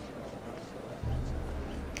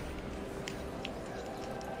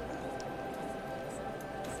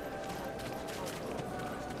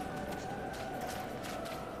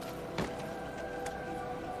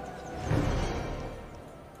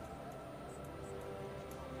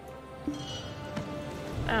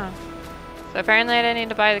 Oh. So apparently I didn't need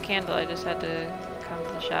to buy the candle, I just had to come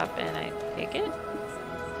to the shop and I take it?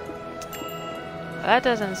 Well, that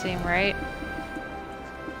doesn't seem right.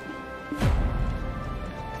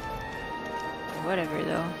 Whatever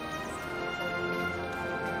though.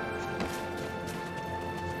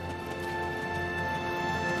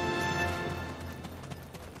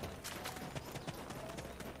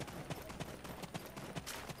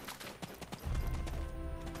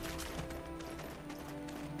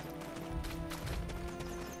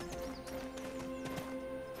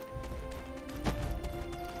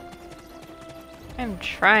 I'm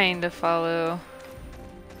trying to follow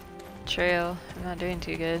trail. I'm not doing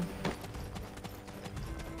too good.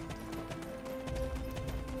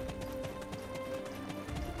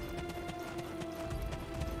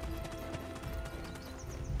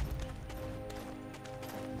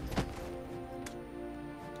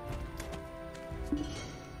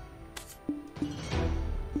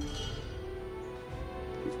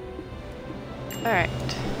 All right.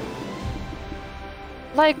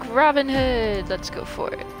 Like Robin Hood, let's go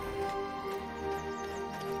for it.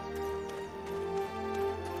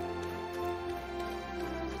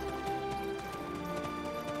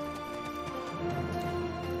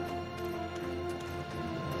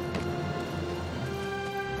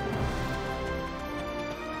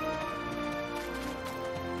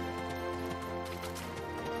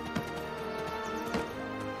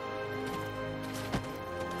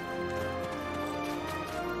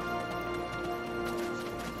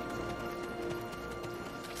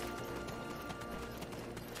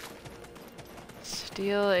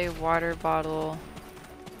 Steal a water bottle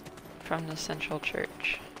from the central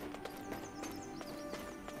church.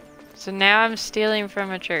 So now I'm stealing from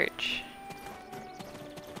a church.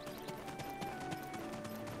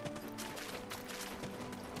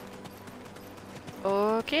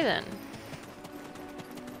 Okay then.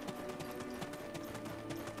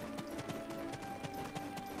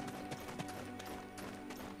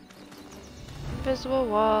 Invisible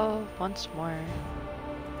wall once more.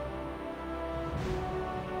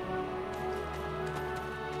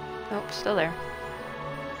 Nope, still there.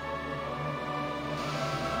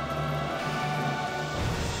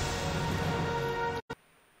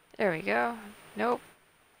 There we go. Nope,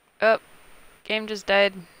 Oh, game just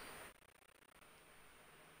died.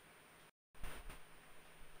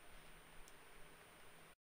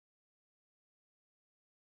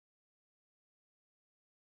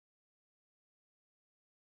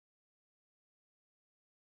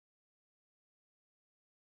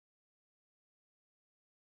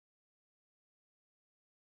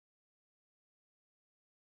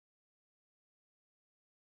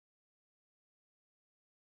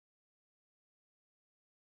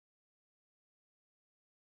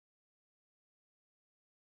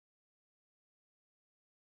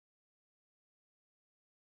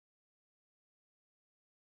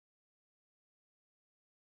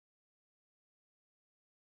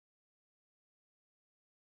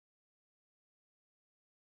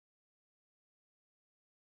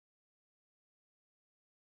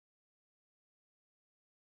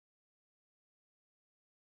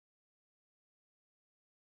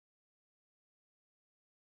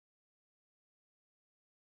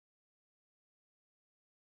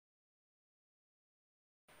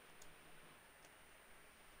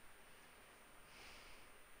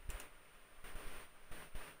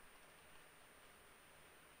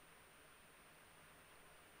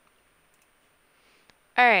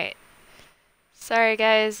 Alright. Sorry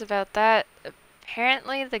guys about that.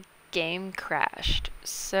 Apparently the game crashed.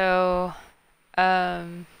 So,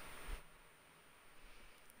 I'm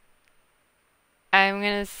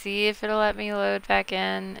gonna see if it'll let me load back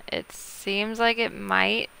in. It seems like it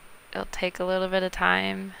might. It'll take a little bit of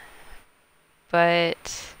time.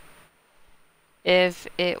 But if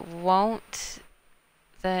it won't,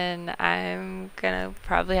 then I'm gonna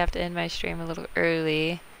probably have to end my stream a little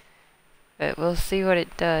early. But we'll see what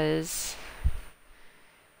it does.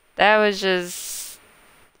 That was just,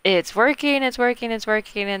 it's working, it's working, it's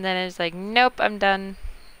working, and then it's like, nope, I'm done.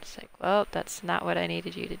 It's like, well, that's not what I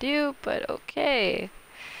needed you to do, but okay.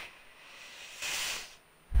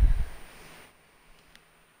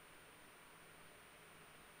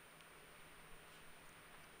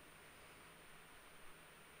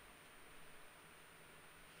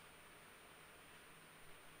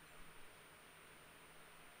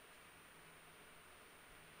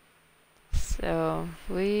 So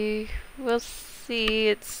we will see.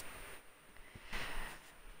 It's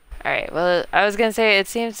alright. Well, I was gonna say it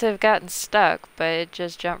seems to have gotten stuck, but it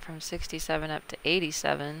just jumped from 67 up to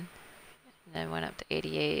 87 and then went up to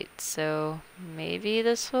 88. So maybe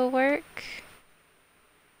this will work.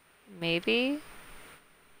 Maybe.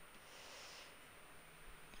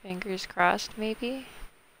 Fingers crossed, maybe.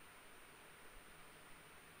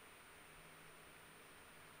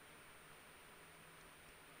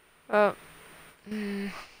 Oh.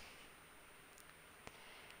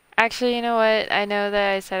 Actually, you know what? I know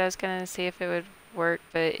that I said I was gonna see if it would work,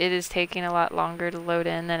 but it is taking a lot longer to load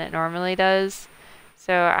in than it normally does.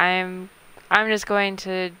 So I'm just going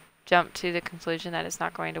to jump to the conclusion that it's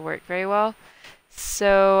not going to work very well.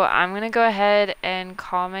 So I'm gonna go ahead and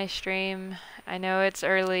call my stream. I know it's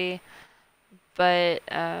early, but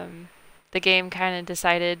the game kind of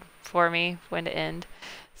decided for me when to end.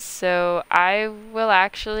 So I will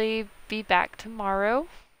actually be back tomorrow.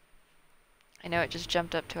 I know it just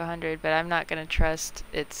jumped up to 100, but I'm not going to trust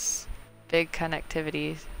its big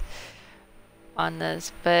connectivity on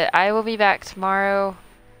this. But I will be back tomorrow.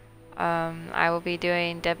 I will be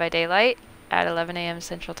doing Dead by Daylight at 11 a.m.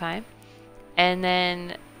 Central Time. And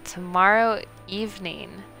then tomorrow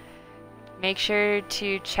evening, make sure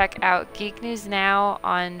to check out Geek News Now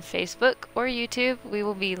on Facebook or YouTube. We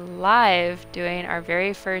will be live doing our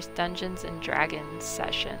very first Dungeons and Dragons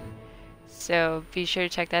session. So be sure to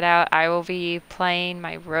check that out. I will be playing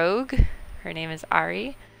my rogue. Her name is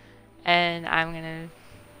Ari. And I'm going to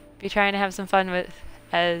be trying to have some fun with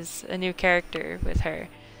as a new character with her.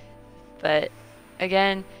 But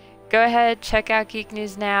again, go ahead, check out Geek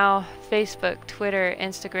News Now, Facebook, Twitter,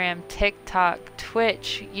 Instagram, TikTok,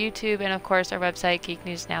 Twitch, YouTube, and of course our website,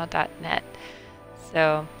 geeknewsnow.net.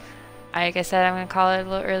 So, like I said, I'm going to call it a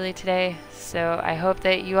little early today. So I hope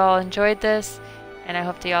that you all enjoyed this, and I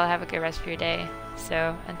hope that you all have a good rest of your day.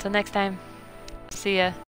 So until next time, see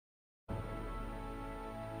ya.